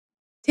me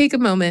take a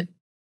moment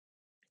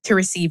to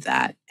receive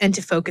that and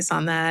to focus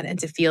on that and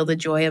to feel the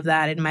joy of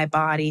that in my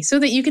body so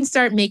that you can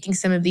start making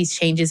some of these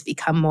changes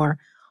become more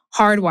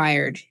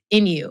hardwired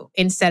in you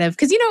instead of,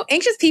 because,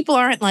 anxious people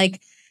aren't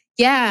like,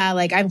 yeah,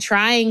 like I'm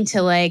trying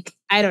to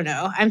I don't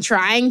know, I'm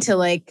trying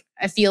to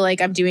I feel like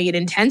I'm doing it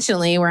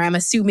intentionally where I'm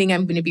assuming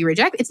I'm going to be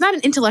rejected. It's not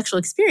an intellectual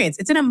experience.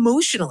 It's an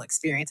emotional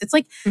experience. It's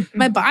like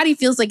my body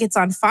feels like it's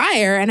on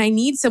fire and I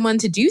need someone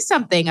to do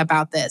something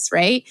about this,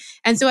 right?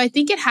 And so I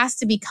think it has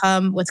to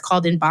become what's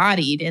called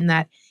embodied in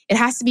that it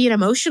has to be an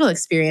emotional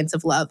experience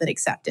of love and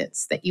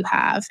acceptance that you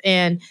have.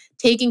 And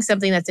taking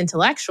something that's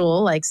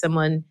intellectual, like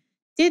someone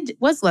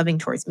was loving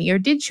towards me or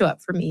did show up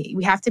for me,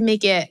 we have to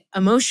make it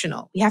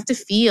emotional. We have to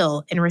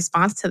feel in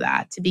response to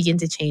that to begin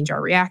to change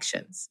our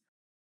reactions.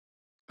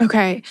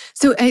 Okay.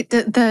 So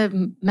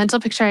the mental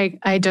picture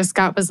I just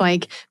got was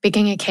like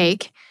baking a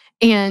cake.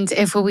 And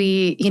if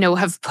we,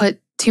 have put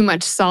too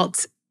much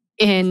salt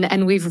in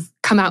and we've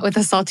come out with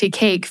a salty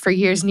cake for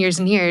years and years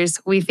and years,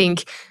 we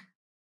think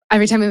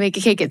every time we make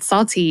a cake, it's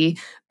salty.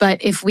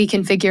 But if we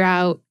can figure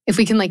out, if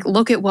we can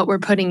look at what we're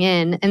putting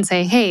in and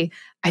say, hey,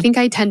 I think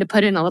I tend to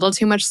put in a little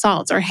too much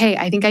salt, or hey,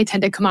 I think I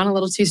tend to come on a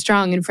little too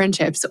strong in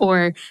friendships,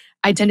 or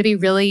I tend to be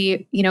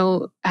really,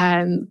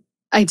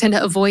 I tend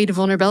to avoid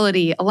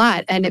vulnerability a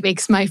lot and it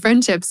makes my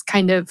friendships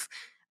kind of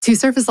too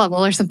surface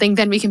level or something,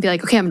 then we can be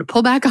like, okay, I'm going to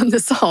pull back on the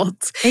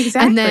salt.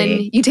 Exactly. And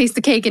then you taste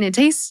the cake and it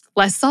tastes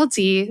less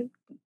salty.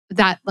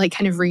 That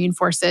kind of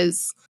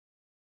reinforces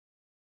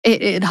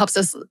it helps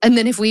us. And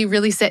then if we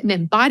really sit and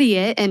embody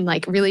it and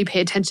like really pay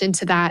attention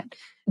to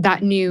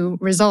that new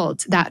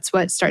result, that's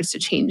what starts to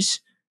change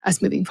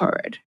us moving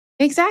forward.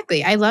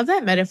 Exactly. I love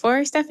that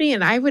metaphor, Stephanie.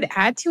 And I would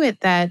add to it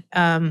that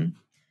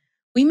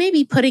we may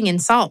be putting in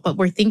salt, but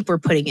we think we're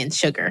putting in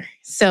sugar.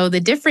 So the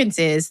difference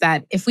is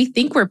that if we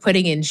think we're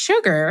putting in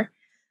sugar,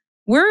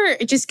 we're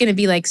just going to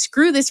be like,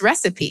 screw this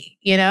recipe.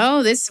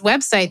 This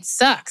website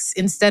sucks,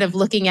 instead of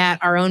looking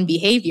at our own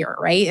behavior,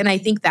 right? And I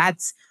think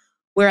that's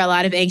where a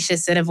lot of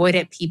anxious and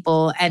avoidant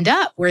people end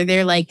up, where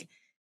they're like,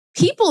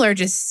 people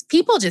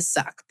just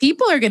suck.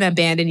 People are going to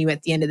abandon you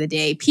at the end of the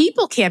day.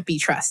 People can't be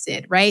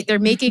trusted, right? They're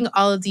making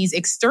all of these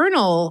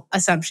external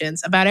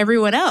assumptions about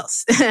everyone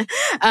else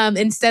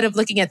instead of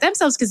looking at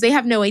themselves, because they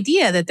have no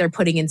idea that they're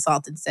putting in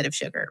salt instead of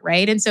sugar,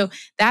 right? And so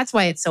that's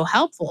why it's so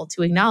helpful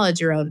to acknowledge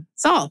your own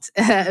salt,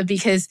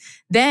 because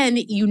then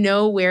you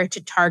know where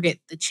to target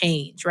the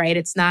change, right?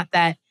 It's not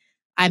that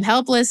I'm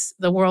helpless,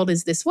 the world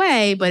is this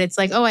way, but it's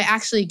like, oh, I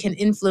actually can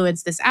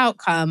influence this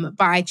outcome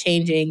by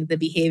changing the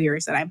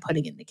behaviors that I'm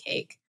putting in the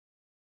cake.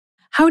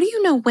 How do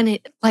you know when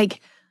it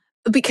like,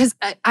 because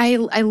I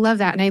love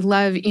that. And I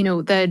love,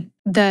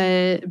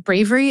 the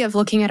bravery of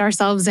looking at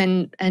ourselves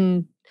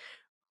and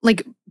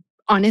like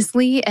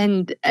honestly,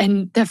 and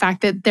the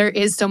fact that there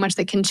is so much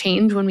that can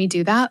change when we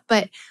do that.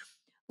 But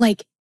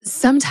like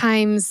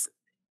sometimes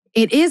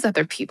it is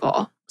other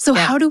people. So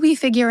Yeah. how do we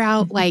figure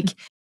out like,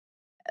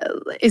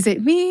 is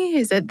it me?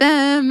 Is it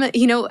them?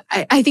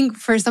 I think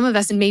for some of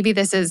us, and maybe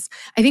I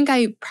think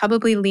I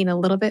probably lean a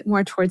little bit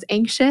more towards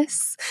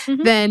anxious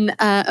than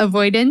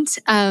avoidant.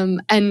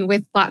 And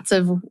with lots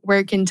of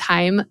work and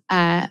time,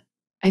 I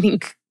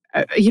think,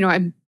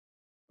 I'm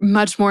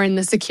much more in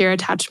the secure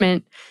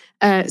attachment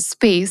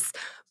space.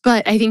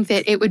 But I think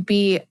that it would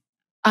be,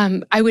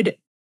 I would,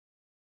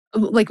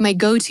 like my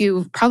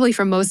go-to probably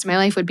for most of my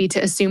life would be to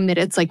assume that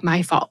it's like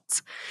my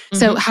fault.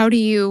 So how do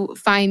you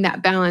find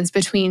that balance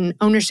between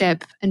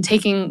ownership and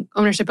taking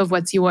ownership of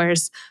what's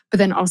yours, but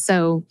then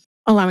also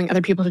allowing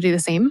other people to do the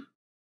same?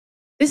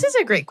 This is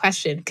a great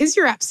question, because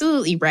you're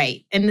absolutely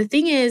right. And the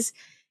thing is,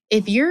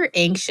 if you're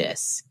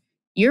anxious,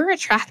 you're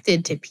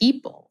attracted to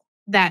people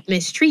that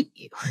mistreat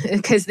you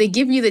because they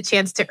give you the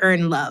chance to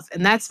earn love.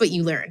 And that's what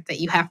you learn,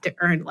 that you have to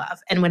earn love.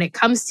 And when it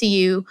comes to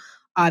you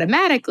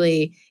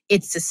automatically,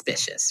 it's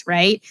suspicious,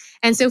 right?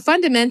 And so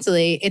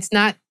fundamentally, it's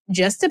not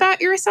just about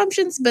your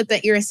assumptions, but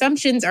that your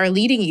assumptions are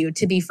leading you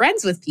to be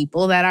friends with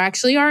people that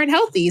actually aren't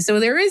healthy. So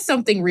there is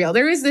something real.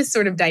 There is this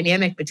sort of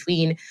dynamic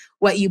between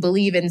what you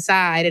believe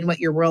inside and what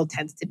your world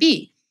tends to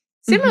be.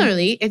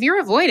 Similarly, if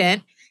you're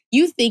avoidant,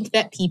 you think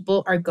that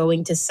people are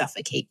going to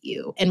suffocate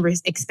you and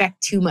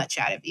expect too much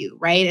out of you,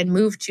 right? And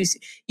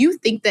you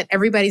think that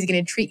everybody's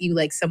going to treat you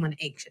like someone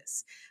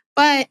anxious.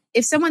 But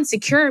if someone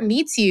secure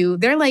meets you,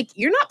 they're like,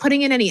 you're not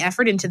putting in any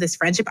effort into this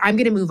friendship, I'm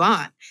going to move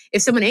on.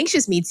 If someone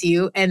anxious meets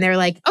you and they're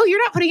like, oh,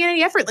 you're not putting in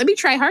any effort, let me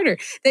try harder,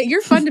 that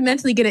you're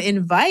fundamentally going to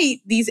invite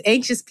these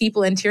anxious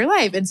people into your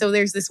life. And so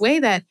there's this way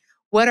that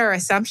what our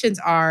assumptions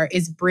are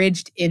is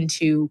bridged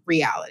into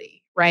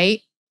reality, right?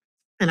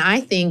 And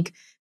I think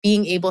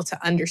being able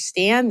to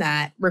understand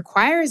that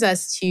requires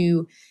us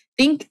to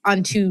think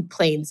on two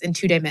planes and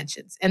two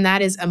dimensions, and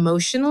that is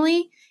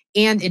emotionally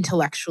and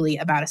intellectually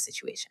about a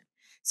situation.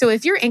 So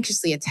if you're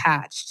anxiously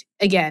attached,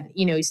 again,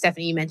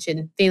 Stephanie, you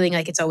mentioned feeling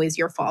like it's always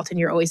your fault and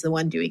you're always the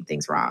one doing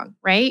things wrong,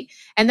 right?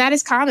 And that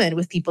is common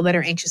with people that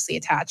are anxiously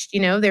attached.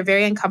 They're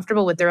very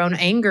uncomfortable with their own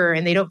anger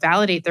and they don't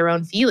validate their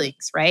own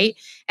feelings, right?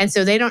 And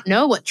so they don't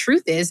know what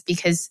truth is,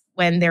 because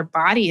when their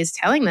body is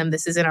telling them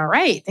this isn't all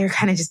right, they're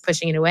kind of just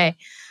pushing it away.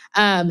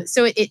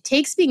 So it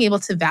takes being able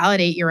to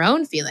validate your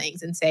own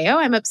feelings and say, oh,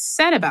 I'm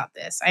upset about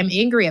this. I'm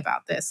angry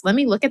about this. Let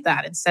me look at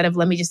that instead of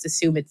let me just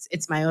assume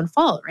it's my own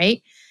fault,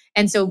 right?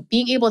 And so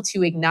being able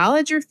to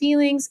acknowledge your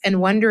feelings and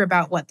wonder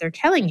about what they're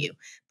telling you,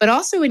 but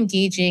also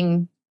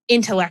engaging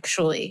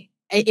intellectually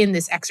in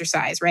this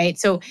exercise, right?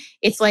 So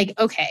it's like,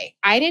 okay,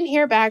 I didn't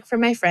hear back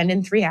from my friend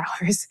in 3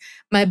 hours.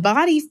 My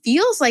body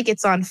feels like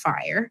it's on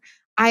fire.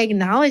 I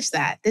acknowledge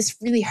that. This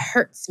really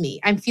hurts me.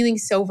 I'm feeling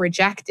so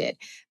rejected.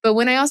 But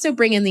when I also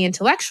bring in the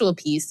intellectual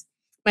piece,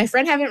 my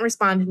friend haven't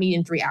responded to me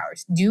in 3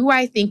 hours. Do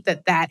I think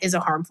that that is a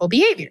harmful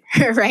behavior,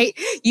 right?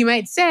 You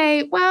might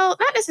say, well,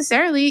 not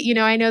necessarily.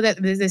 I know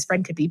that this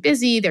friend could be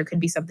busy. There could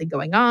be something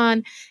going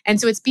on.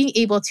 And so it's being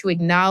able to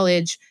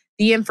acknowledge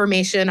the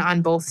information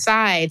on both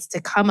sides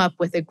to come up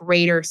with a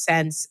greater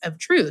sense of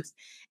truth.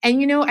 And,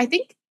 I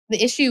think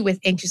the issue with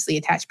anxiously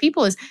attached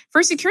people is,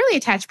 for securely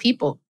attached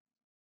people,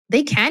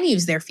 they can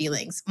use their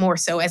feelings more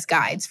so as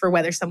guides for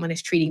whether someone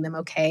is treating them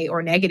okay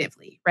or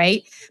negatively,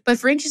 right? But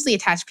for anxiously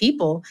attached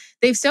people,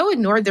 they've so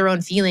ignored their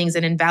own feelings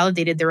and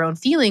invalidated their own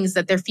feelings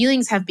that their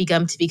feelings have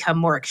begun to become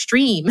more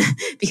extreme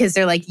because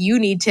they're like, you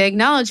need to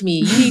acknowledge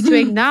me. You need to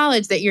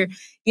acknowledge that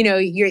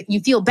you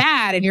feel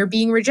bad and you're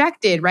being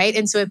rejected, right?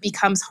 And so it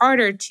becomes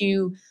harder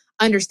to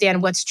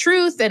understand what's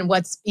truth and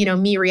what's,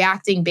 me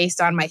reacting based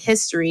on my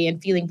history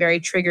and feeling very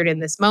triggered in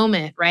this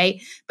moment,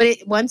 right? But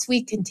once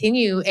we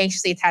continue,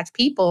 anxiously attached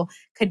people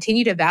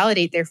continue to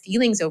validate their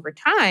feelings over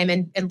time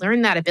and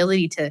learn that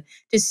ability to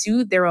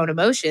soothe their own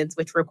emotions,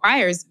 which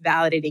requires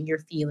validating your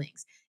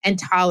feelings and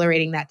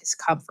tolerating that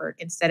discomfort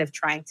instead of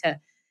trying to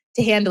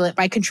handle it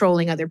by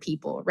controlling other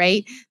people,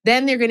 right?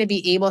 Then they're going to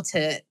be able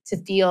to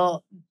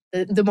feel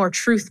the more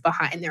truth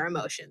behind their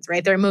emotions,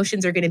 right? Their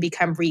emotions are going to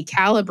become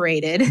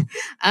recalibrated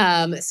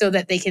so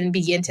that they can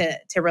begin to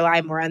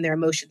rely more on their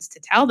emotions to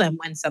tell them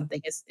when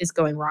something is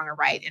going wrong or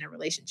right in a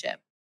relationship.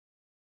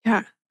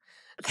 Yeah.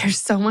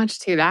 There's so much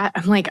to that.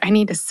 I'm like, I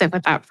need to sit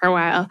with that for a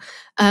while.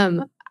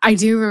 I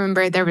do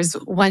remember there was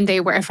one day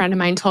where a friend of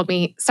mine told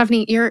me,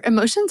 Stephanie, your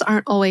emotions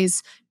aren't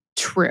always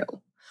true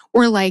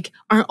or like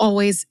aren't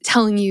always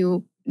telling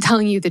you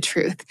the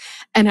truth.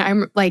 And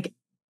I'm like,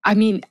 I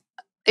mean,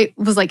 it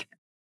was like,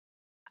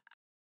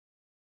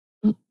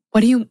 what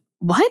do you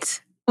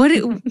what? What do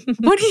you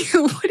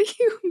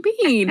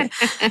mean?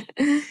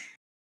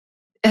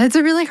 It's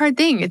a really hard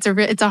thing. It's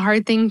a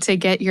hard thing to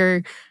get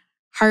your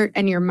heart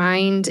and your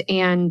mind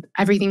and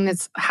everything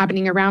that's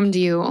happening around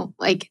you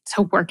like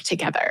to work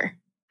together,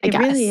 I It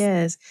really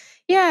guess. is.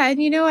 Yeah.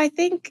 And, I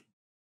think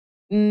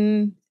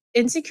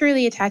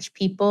insecurely attached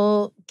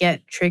people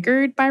get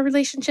triggered by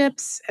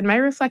relationships. And my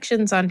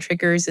reflections on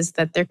triggers is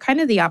that they're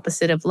kind of the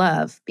opposite of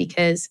love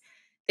because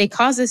they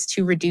cause us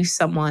to reduce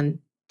someone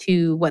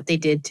to what they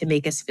did to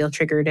make us feel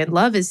triggered. And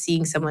love is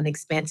seeing someone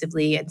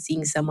expansively and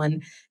seeing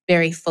someone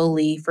very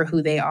fully for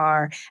who they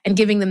are and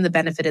giving them the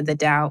benefit of the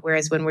doubt.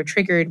 Whereas when we're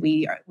triggered,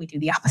 we do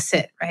the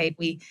opposite, right?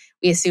 We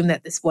assume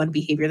that this one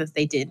behavior that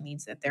they did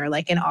means that they're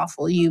like an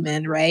awful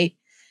human, right?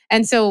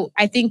 And so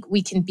I think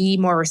we can be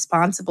more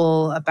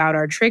responsible about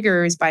our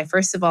triggers by,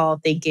 first of all,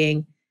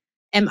 thinking,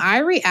 am I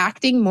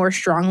reacting more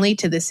strongly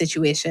to this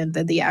situation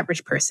than the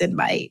average person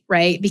might,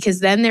 right? Because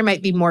then there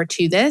might be more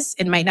to this.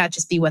 It might not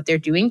just be what they're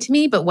doing to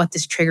me, but what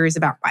this triggers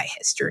about my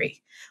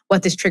history,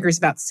 what this triggers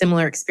about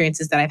similar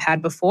experiences that I've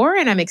had before.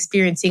 And I'm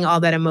experiencing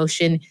all that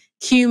emotion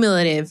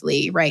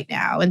cumulatively right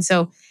now. And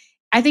so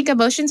I think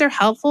emotions are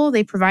helpful.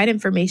 They provide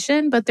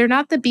information, but they're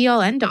not the be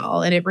all end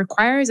all. And it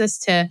requires us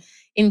to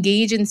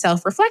engage in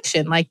self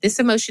reflection. Like this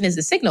emotion is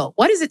a signal.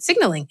 What is it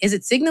signaling? Is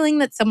it signaling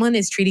that someone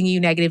is treating you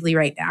negatively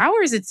right now?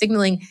 Or is it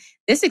signaling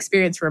this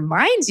experience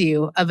reminds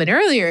you of an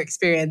earlier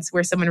experience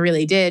where someone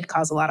really did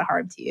cause a lot of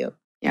harm to you?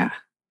 Yeah.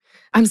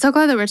 I'm so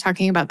glad that we're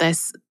talking about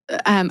this.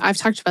 I've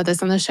talked about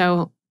this on the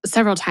show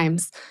several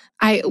times.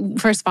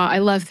 First of all, I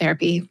love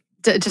therapy.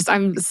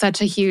 I'm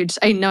such a huge,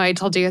 I know I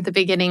told you at the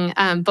beginning,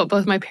 but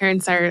both my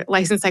parents are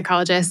licensed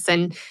psychologists.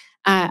 And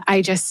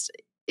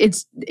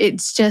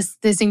it's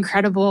just this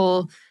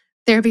incredible,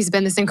 therapy's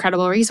been this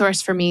incredible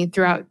resource for me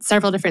throughout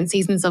several different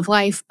seasons of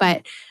life.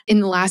 But in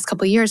the last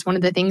couple of years, one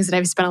of the things that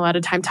I've spent a lot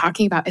of time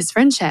talking about is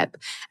friendship.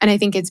 And I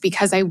think it's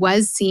because I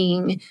was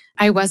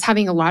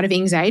having a lot of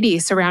anxiety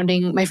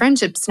surrounding my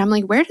friendships. And I'm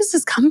like, where does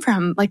this come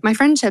from? Like my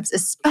friendships,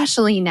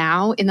 especially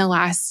now in the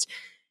last,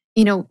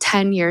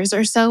 10 years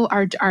or so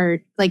are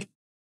like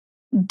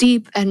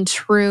deep and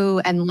true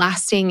and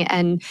lasting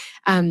and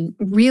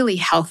really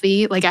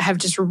healthy. Like I have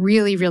just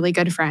really, really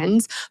good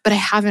friends, but I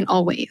haven't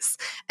always.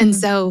 And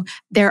so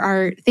there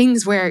are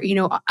things where,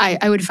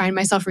 I would find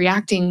myself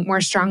reacting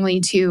more strongly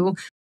to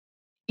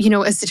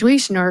a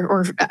situation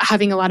or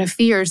having a lot of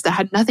fears that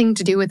had nothing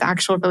to do with the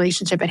actual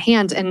relationship at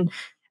hand.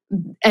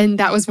 And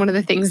that was one of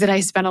the things that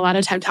I spent a lot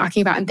of time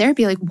talking about in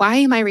therapy. Like, why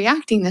am I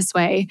reacting this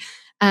way?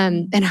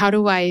 And how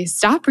do I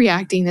stop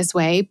reacting this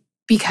way?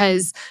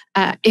 Because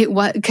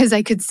because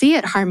I could see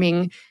it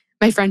harming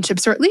my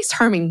friendships, or at least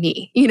harming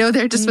me.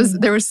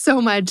 There was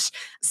so much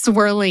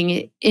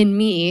swirling in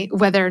me,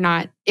 whether or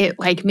not it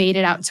like made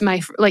it out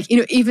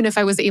to even if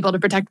I was able to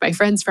protect my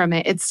friends from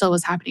it, it still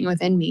was happening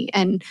within me.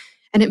 And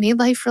it made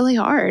life really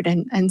hard.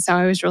 And so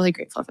I was really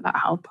grateful for that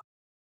help.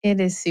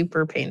 It is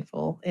super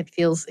painful. It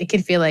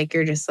can feel like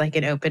you're just like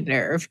an open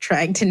nerve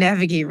trying to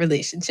navigate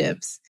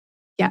relationships.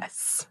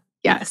 Yes.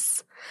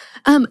 Yes.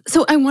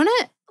 So I want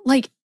to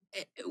eh,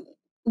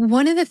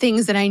 one of the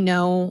things that I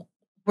know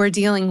we're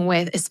dealing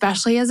with,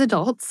 especially as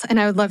adults, and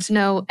I would love to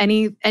know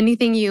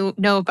anything you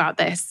know about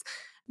this,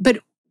 but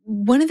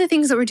one of the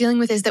things that we're dealing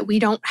with is that we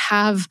don't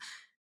have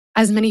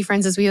as many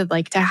friends as we would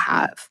like to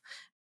have.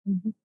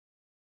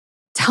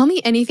 Tell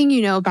me anything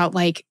you know about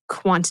like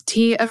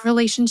quantity of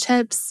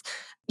relationships,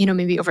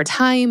 maybe over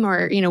time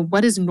or,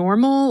 what is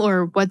normal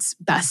or what's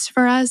best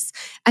for us.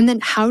 And then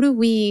how do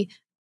we,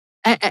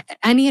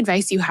 any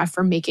advice you have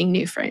for making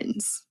new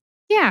friends?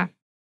 Yeah.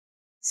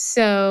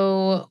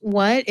 So,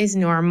 what is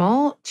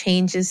normal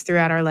changes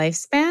throughout our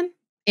lifespan.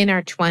 In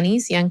our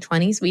 20s, young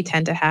 20s, we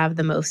tend to have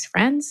the most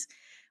friends.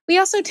 We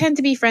also tend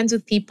to be friends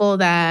with people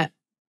that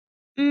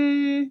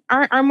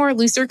are more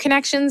looser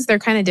connections. They're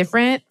kind of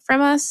different from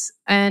us.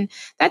 And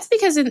that's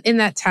because in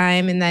that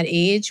time, in that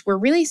age, we're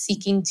really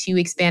seeking to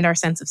expand our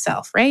sense of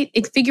self, right?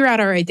 Figure out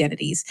our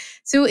identities.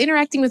 So,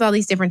 interacting with all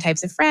these different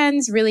types of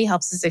friends really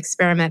helps us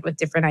experiment with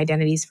different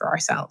identities for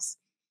ourselves.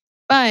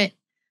 But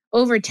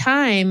over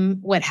time,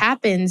 what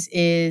happens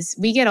is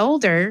we get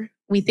older,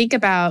 we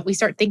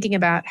start thinking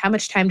about how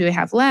much time do I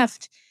have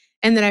left?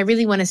 And then I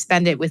really want to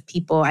spend it with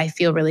people I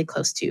feel really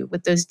close to,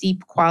 with those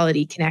deep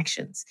quality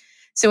connections.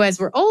 So as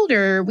we're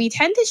older, we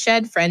tend to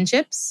shed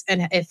friendships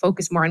and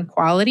focus more on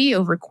quality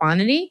over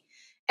quantity.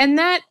 And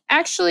that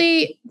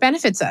actually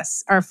benefits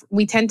us.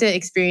 We tend to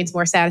experience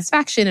more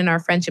satisfaction in our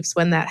friendships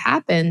when that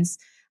happens.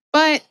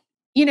 But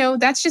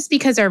that's just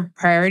because our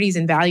priorities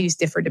and values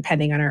differ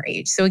depending on our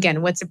age. So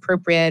again, what's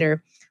appropriate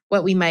or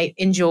what we might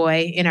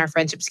enjoy in our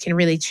friendships can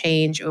really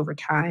change over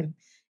time.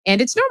 And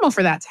it's normal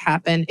for that to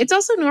happen. It's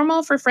also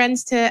normal for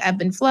friends to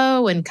ebb and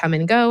flow and come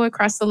and go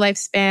across the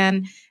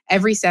lifespan.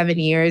 Every 7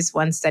 years,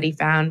 one study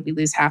found we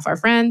lose half our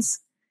friends.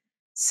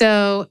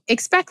 So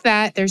expect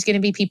that there's going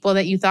to be people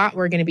that you thought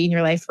were going to be in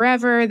your life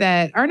forever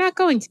that are not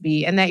going to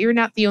be, and that you're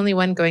not the only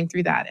one going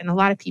through that. And a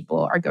lot of people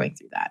are going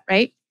through that,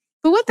 right?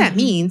 But what that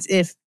means,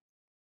 if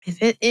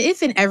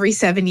in every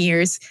 7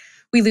 years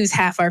we lose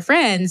half our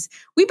friends,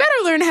 we better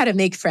learn how to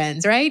make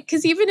friends, right?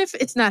 Because even if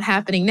it's not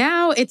happening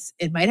now, it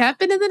might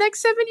happen in the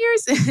next 7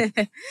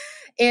 years.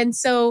 And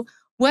so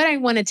what I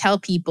want to tell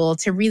people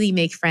to really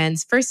make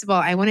friends, first of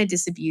all, I want to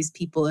disabuse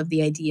people of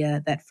the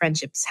idea that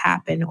friendships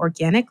happen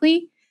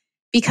organically,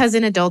 because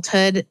in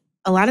adulthood,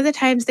 a lot of the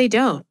times they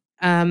don't.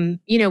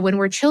 When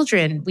we're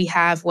children, we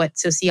have what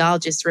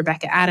sociologist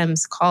Rebecca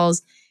Adams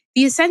calls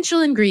the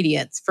essential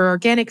ingredients for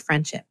organic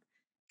friendship: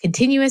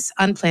 continuous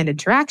unplanned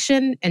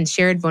interaction and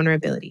shared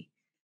vulnerability.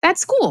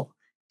 That's cool.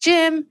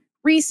 Gym,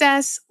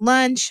 recess,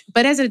 lunch.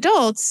 But as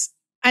adults,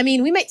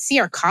 we might see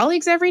our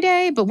colleagues every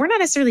day, but we're not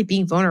necessarily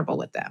being vulnerable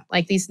with them.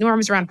 Like, these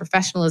norms around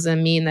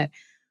professionalism mean that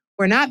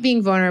we're not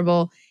being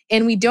vulnerable,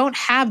 and we don't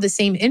have the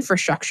same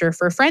infrastructure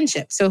for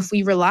friendship. So if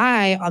we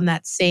rely on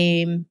that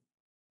same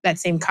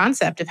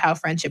concept of how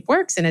friendship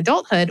works in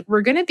adulthood,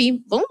 we're going to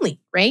be lonely,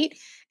 right?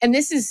 And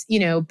this is,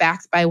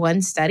 backed by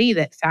one study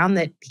that found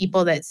that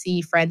people that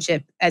see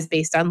friendship as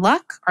based on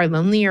luck are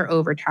lonelier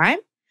over time,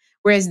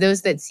 whereas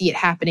those that see it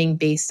happening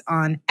based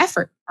on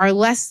effort are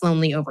less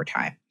lonely over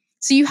time.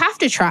 So you have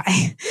to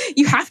try.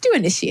 You have to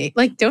initiate.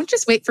 Like, don't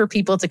just wait for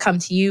people to come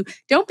to you.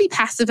 Don't be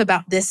passive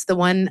about this, the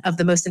one of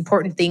the most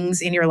important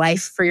things in your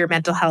life for your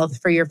mental health,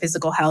 for your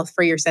physical health,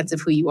 for your sense of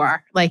who you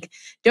are. Like,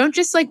 don't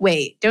just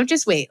wait. Don't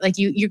just wait. Like,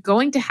 you're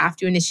going to have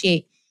to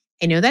initiate.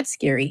 I know that's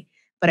scary,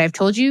 but I've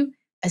told you,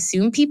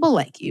 assume people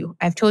like you.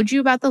 I've told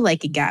you about the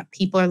liking gap.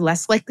 People are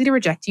less likely to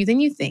reject you than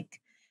you think.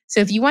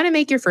 So if you want to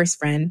make your first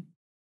friend,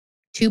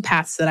 2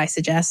 paths that I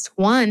suggest.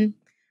 1,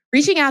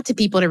 reaching out to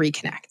people to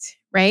reconnect,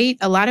 right?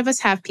 A lot of us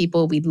have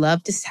people we'd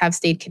love to have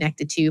stayed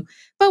connected to,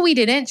 but we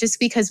didn't, just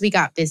because we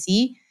got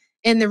busy.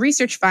 And the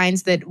research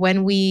finds that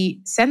when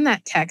we send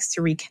that text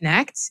to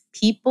reconnect,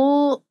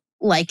 people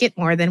like it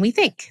more than we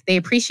think. They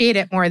appreciate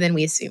it more than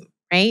we assume,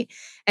 right?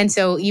 And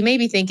so you may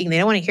be thinking they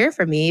don't want to hear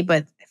from me,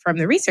 but from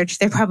the research,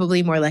 they're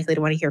probably more likely to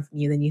want to hear from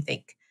you than you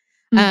think.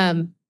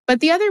 But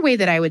the other way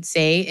that I would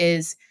say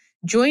is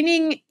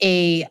joining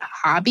a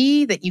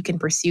hobby that you can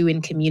pursue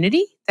in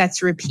community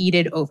that's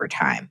repeated over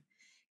time,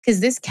 because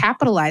this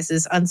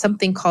capitalizes on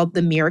something called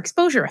the mere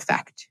exposure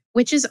effect,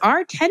 which is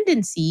our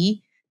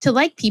tendency to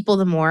like people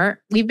the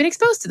more we've been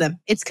exposed to them.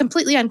 It's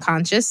completely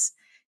unconscious.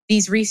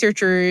 These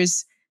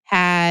researchers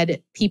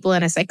had people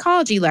in a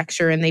psychology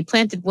lecture, and they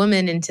planted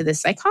women into the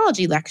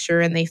psychology lecture,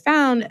 and they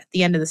found at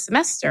the end of the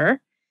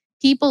semester,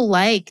 people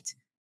liked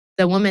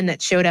the woman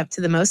that showed up to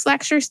the most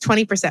lectures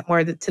 20%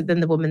 more than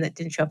the woman that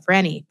didn't show up for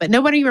any. But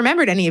nobody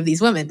remembered any of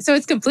these women. So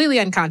it's completely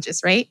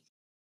unconscious, right?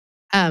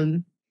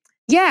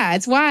 Yeah,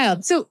 it's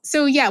wild.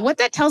 So yeah, what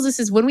that tells us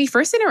is when we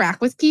first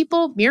interact with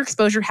people, mere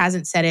exposure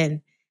hasn't set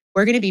in.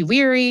 We're going to be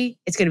weary.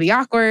 It's going to be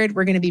awkward.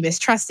 We're going to be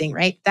mistrusting,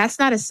 right? That's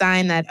not a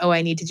sign that, oh,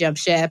 I need to jump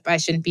ship. I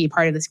shouldn't be a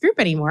part of this group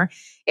anymore.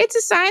 It's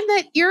a sign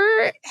that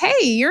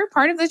you're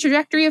part of the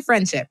trajectory of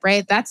friendship,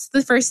 right? That's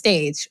the first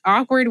stage.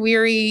 Awkward,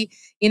 weary,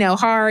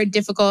 hard,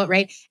 difficult,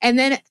 right? And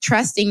then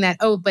trusting that,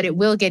 oh, but it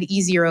will get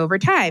easier over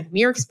time.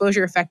 Mere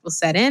exposure effect will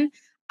set in.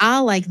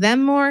 I'll like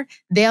them more.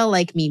 They'll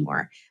like me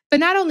more.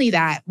 But not only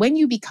that, when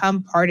you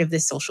become part of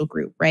this social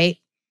group, right?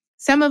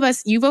 Some of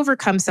us, you've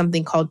overcome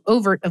something called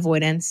overt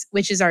avoidance,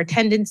 which is our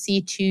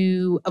tendency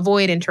to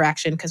avoid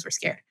interaction because we're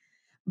scared.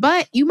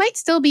 But you might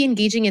still be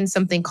engaging in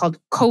something called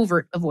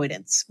covert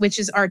avoidance, which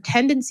is our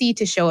tendency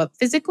to show up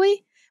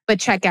physically, but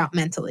check out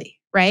mentally,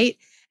 right?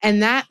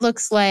 And that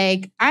looks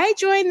like, I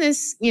joined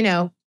this,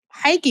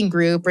 hiking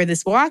group or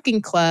this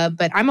walking club,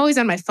 but I'm always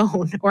on my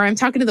phone, or I'm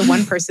talking to the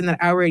one person that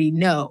I already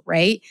know,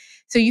 right?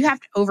 So you have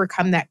to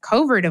overcome that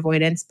covert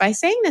avoidance by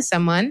saying to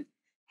someone,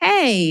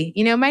 hey,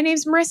 my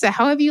name's Marissa.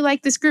 How have you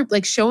liked this group?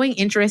 Like, showing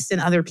interest in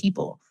other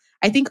people.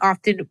 I think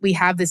often we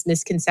have this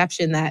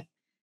misconception that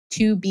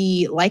to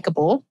be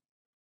likable,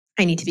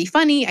 I need to be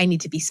funny, I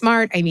need to be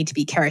smart, I need to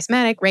be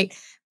charismatic, right?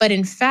 But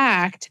in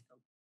fact,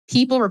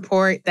 people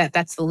report that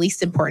that's the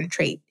least important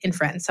trait in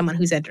friends, someone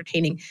who's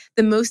entertaining.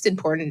 The most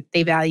important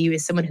they value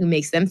is someone who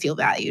makes them feel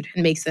valued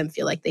and makes them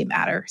feel like they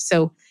matter.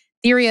 So,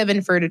 theory of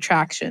inferred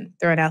attraction,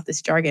 throwing out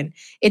this jargon.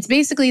 It's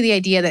basically the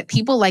idea that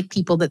people like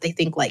people that they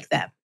think like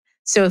them.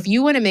 So if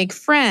you want to make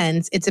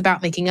friends, it's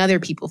about making other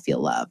people feel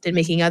loved and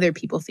making other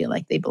people feel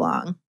like they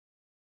belong.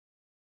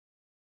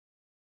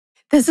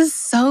 This is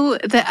so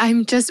that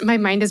my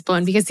mind is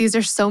blown because these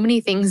are so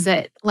many things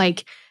that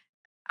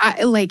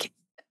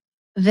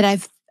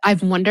that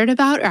I've wondered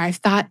about or I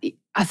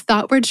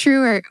thought were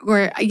true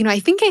or I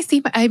think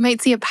I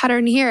might see a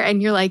pattern here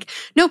and you're like,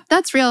 nope,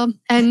 that's real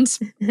and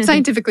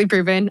scientifically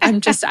proven.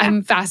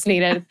 I'm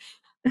fascinated.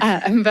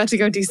 I'm about to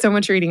go do so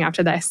much reading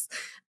after this.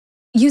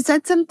 You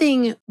said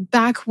something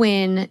back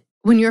when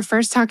you were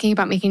first talking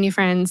about making new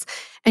friends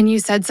and you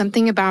said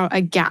something about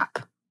a gap,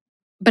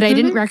 but I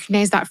didn't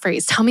recognize that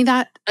phrase.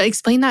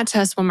 Explain that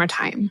to us one more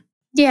time.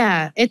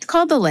 Yeah, it's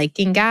called the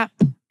liking gap.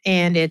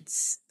 And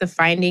it's the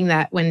finding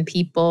that when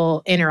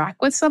people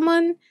interact with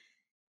someone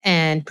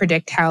and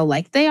predict how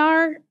liked they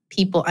are,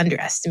 people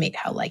underestimate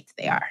how liked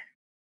they are.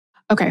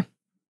 Okay.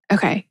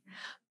 Man,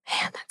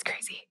 that's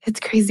crazy. It's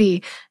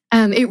crazy.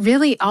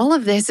 All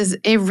of this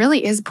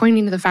really is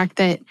pointing to the fact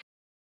that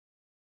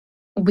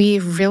we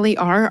really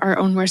are our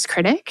own worst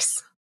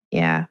critics.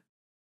 Yeah.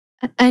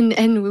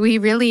 And we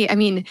really,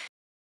 it's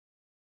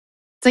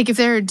like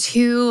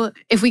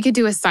if we could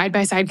do a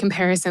side-by-side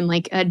comparison,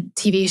 like a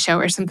TV show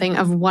or something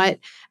of what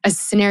a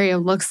scenario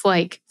looks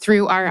like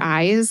through our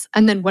eyes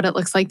and then what it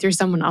looks like through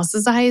someone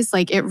else's eyes,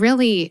 like it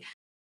really,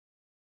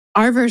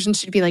 our version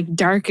should be like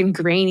dark and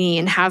grainy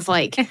and have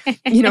like,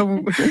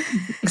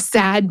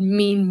 sad,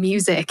 mean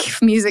music.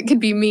 If music could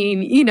be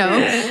mean,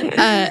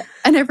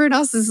 and everyone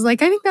else is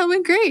like, I think that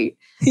went great.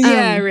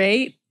 Yeah,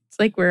 right? It's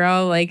like we're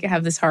all like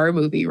have this horror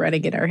movie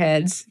running in our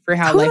heads for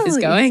how life is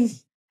going.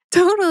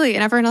 Totally.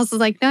 And everyone else is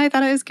like, no, I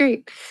thought it was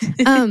great.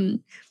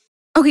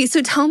 Okay,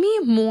 so tell me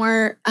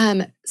more.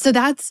 So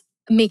that's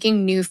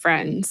making new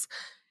friends.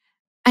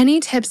 Any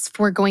tips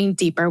for going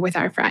deeper with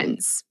our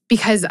friends?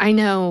 Because I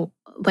know,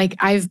 like,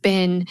 I've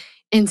been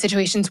in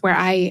situations where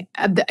I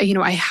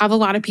have a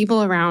lot of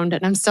people around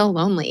and I'm still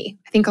lonely.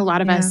 I think a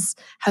lot of us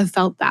have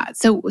felt that.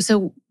 So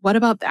what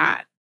about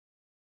that?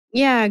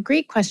 Yeah,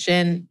 great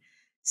question.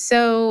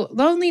 So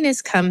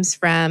loneliness comes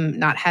from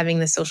not having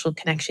the social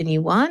connection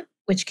you want,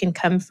 which can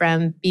come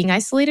from being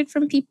isolated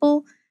from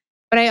people.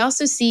 But I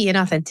also see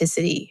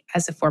inauthenticity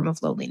as a form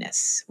of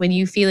loneliness when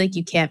you feel like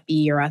you can't be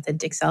your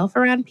authentic self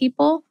around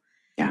people.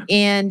 Yeah.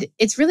 And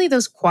it's really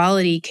those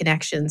quality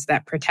connections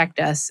that protect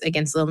us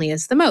against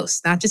loneliness the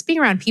most, not just being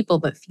around people,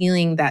 but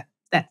feeling that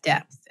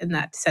depth and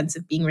that sense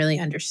of being really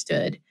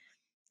understood.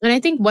 And I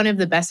think one of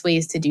the best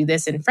ways to do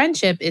this in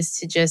friendship is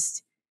to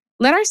just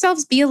let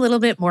ourselves be a little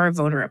bit more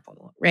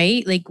vulnerable,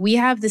 right? Like we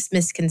have this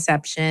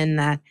misconception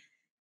that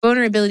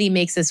vulnerability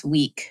makes us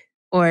weak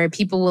or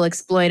people will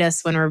exploit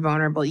us when we're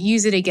vulnerable,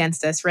 use it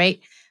against us, right?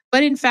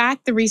 But in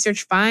fact, the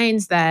research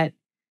finds that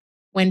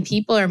when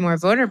people are more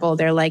vulnerable,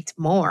 they're liked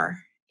more.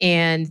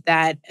 And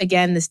that,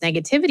 again, this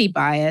negativity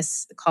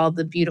bias called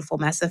the beautiful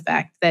mess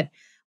effect, that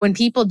when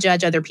people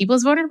judge other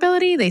people's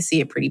vulnerability, they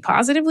see it pretty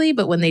positively,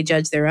 but when they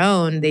judge their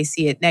own, they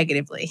see it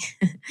negatively.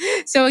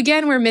 So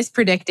again, we're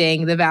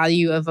mispredicting the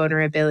value of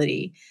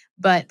vulnerability.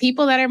 But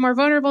people that are more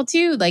vulnerable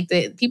too, like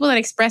the people that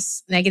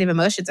express negative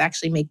emotions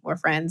actually make more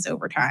friends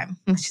over time,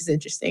 which is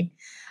interesting.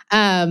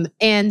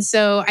 And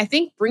so I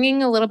think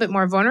bringing a little bit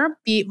more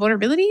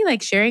vulnerability,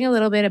 like sharing a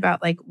little bit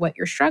about like what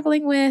you're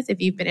struggling with,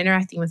 if you've been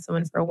interacting with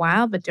someone for a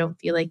while, but don't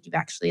feel like you've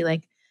actually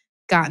like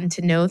gotten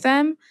to know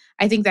them,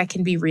 I think that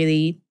can be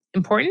really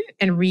important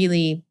and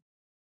really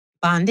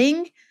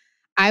bonding.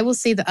 I will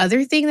say the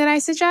other thing that I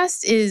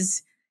suggest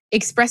is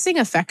expressing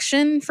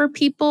affection for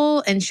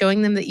people and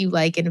showing them that you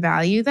like and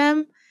value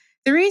them.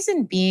 The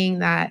reason being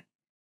that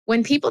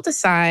when people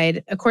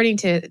decide, according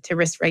to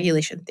risk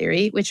regulation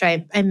theory, which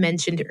I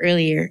mentioned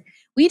earlier,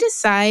 we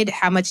decide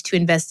how much to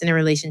invest in a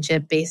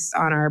relationship based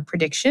on our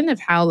prediction of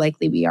how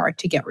likely we are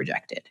to get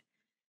rejected.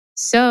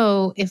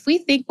 So if we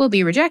think we'll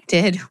be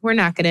rejected, we're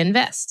not going to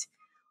invest.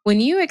 When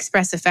you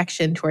express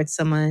affection towards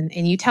someone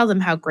and you tell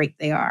them how great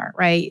they are,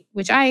 right?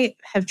 Which I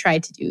have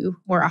tried to do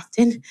more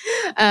often,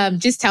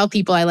 just tell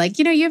people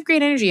you have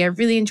great energy. I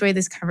really enjoy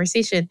this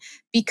conversation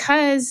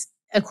because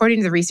according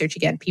to the research,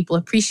 again, people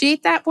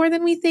appreciate that more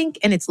than we think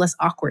and it's less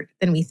awkward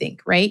than we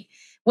think, right?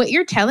 What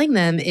you're telling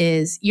them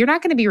is you're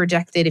not going to be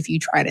rejected if you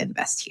try to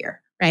invest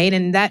here, right?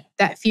 And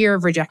that fear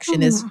of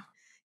rejection is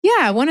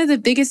one of the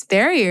biggest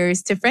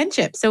barriers to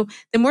friendship. So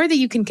the more that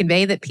you can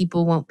convey that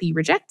people won't be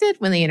rejected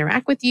when they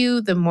interact with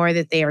you, the more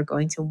that they are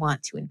going to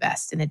want to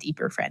invest in a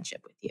deeper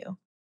friendship with you.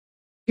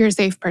 You're a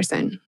safe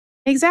person.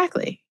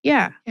 Exactly.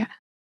 Yeah. Yeah.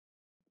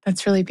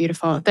 That's really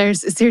beautiful.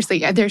 There's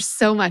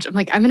so much. I'm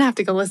like, I'm going to have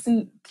to go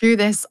listen through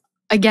this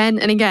again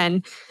and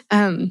again.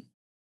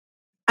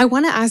 I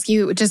want to ask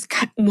you just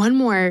one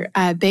more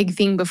big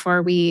thing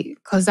before we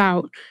close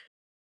out.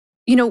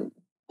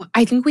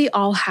 I think we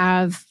all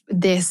have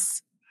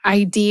this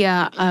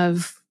idea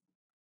of,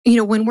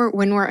 when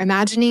we're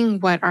imagining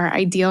what our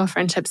ideal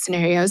friendship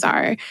scenarios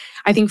are.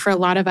 I think for a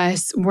lot of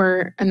us,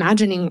 we're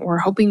imagining or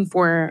hoping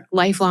for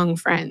lifelong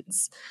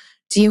friends.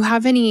 Do you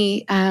have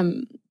any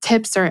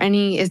tips or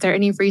is there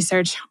any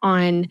research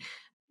on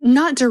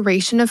not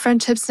duration of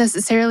friendships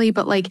necessarily,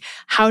 but like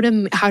how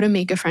to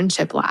make a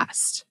friendship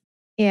last?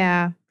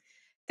 Yeah.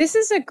 This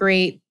is a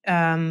great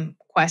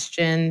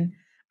question.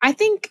 I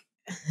think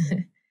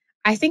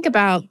I think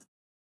about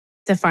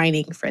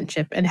defining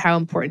friendship and how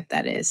important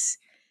that is.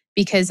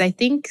 Because I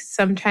think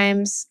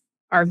sometimes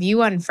our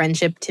view on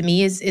friendship to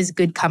me is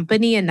good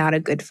company and not a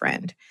good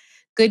friend.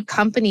 Good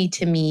company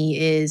to me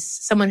is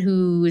someone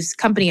whose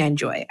company I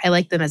enjoy. I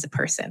like them as a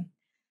person.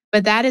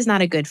 But that is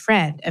not a good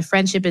friend. A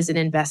friendship is an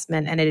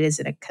investment and it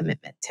isn't a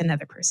commitment to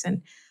another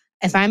person.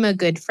 If I'm a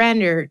good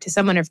friend or to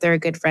someone, or if they're a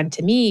good friend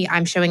to me,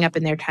 I'm showing up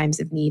in their times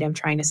of need. I'm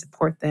trying to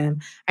support them.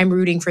 I'm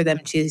rooting for them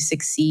to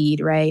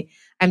succeed, right?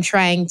 I'm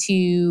trying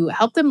to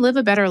help them live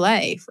a better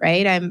life,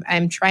 right?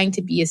 I'm trying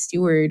to be a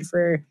steward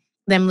for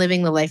them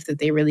living the life that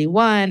they really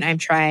want. I'm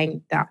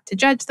trying not to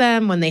judge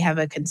them when they have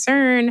a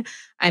concern.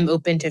 I'm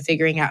open to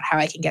figuring out how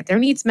I can get their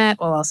needs met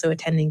while also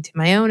attending to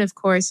my own, of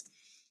course.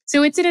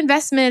 So it's an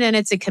investment and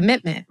it's a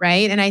commitment,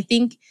 right? And I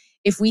think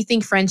if we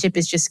think friendship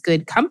is just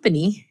good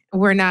company,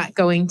 we're not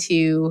going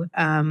to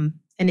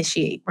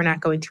initiate, we're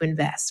not going to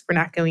invest, we're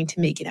not going to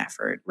make an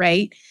effort,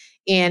 right?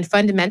 And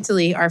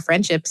fundamentally, our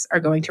friendships are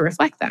going to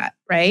reflect that,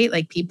 right?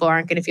 Like people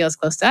aren't going to feel as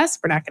close to us,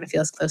 we're not going to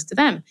feel as close to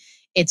them.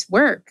 It's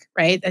work,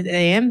 right? I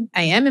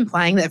am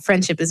implying that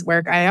friendship is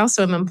work. I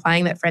also am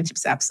implying that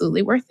friendship's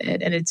absolutely worth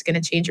it, and it's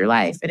going to change your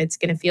life, and it's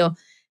going to feel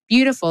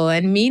beautiful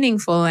and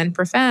meaningful and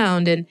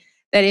profound. And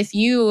that if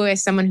you,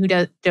 as someone who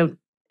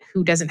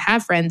doesn't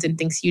have friends and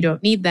thinks you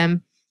don't need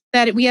them,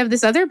 that we have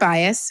this other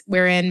bias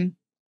wherein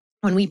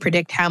when we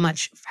predict how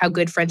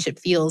good friendship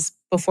feels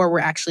before we're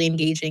actually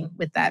engaging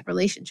with that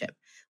relationship,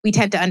 we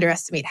tend to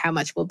underestimate how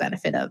much we'll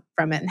benefit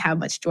from it and how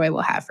much joy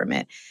we'll have from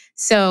it.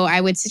 So I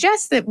would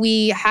suggest that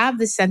we have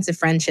this sense of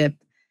friendship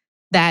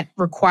that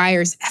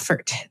requires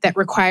effort, that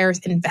requires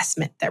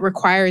investment, that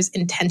requires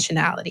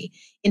intentionality,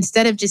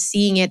 instead of just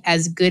seeing it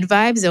as good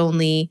vibes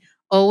only,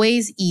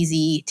 always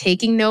easy,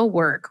 taking no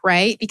work,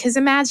 right? Because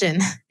imagine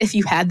if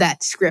you had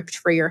that script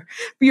for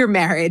your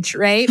marriage,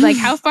 right? Like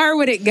how far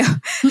would it go?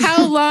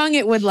 How long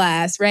it would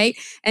last, right?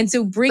 And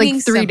so bringing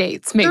like 3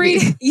 dates,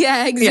 maybe.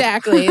 Yeah,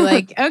 exactly. Yeah.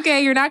 Like,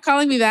 okay, you're not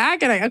calling me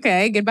back, and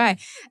okay, goodbye.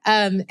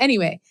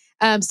 Anyway,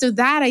 so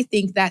that I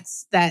think that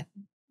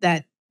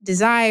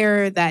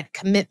desire, that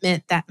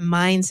commitment, that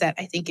mindset,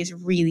 I think is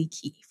really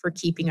key for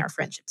keeping our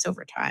friendships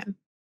over time.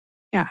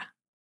 Yeah.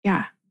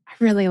 Yeah.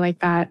 I really like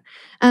that.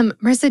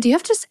 Marisa, do you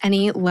have just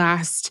any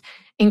last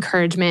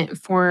encouragement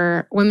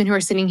for women who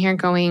are sitting here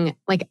going,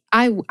 like,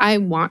 I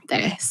want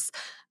this.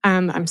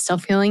 I'm still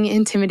feeling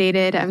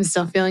intimidated. I'm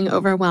still feeling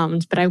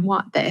overwhelmed, but I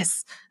want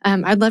this.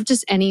 I'd love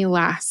just any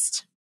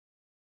last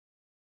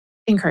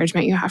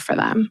encouragement you have for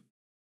them.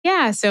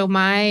 Yeah. So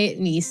my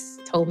niece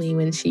told me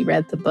when she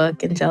read the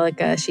book,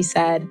 Angelica, she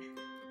said,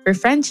 for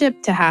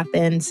friendship to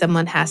happen,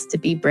 someone has to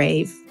be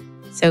brave.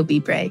 So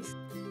be brave.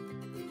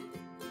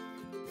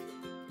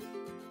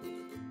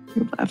 I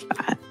love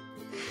that.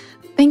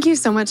 Thank you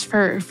so much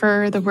for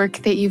the work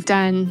that you've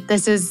done.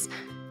 This is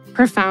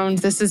profound.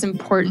 This is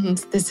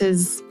important. This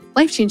is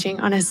life-changing,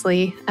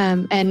 honestly.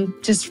 And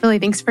just really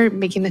thanks for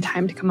making the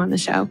time to come on the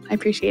show. I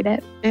appreciate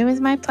it. It was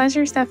my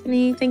pleasure,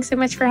 Stephanie. Thanks so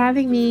much for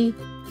having me.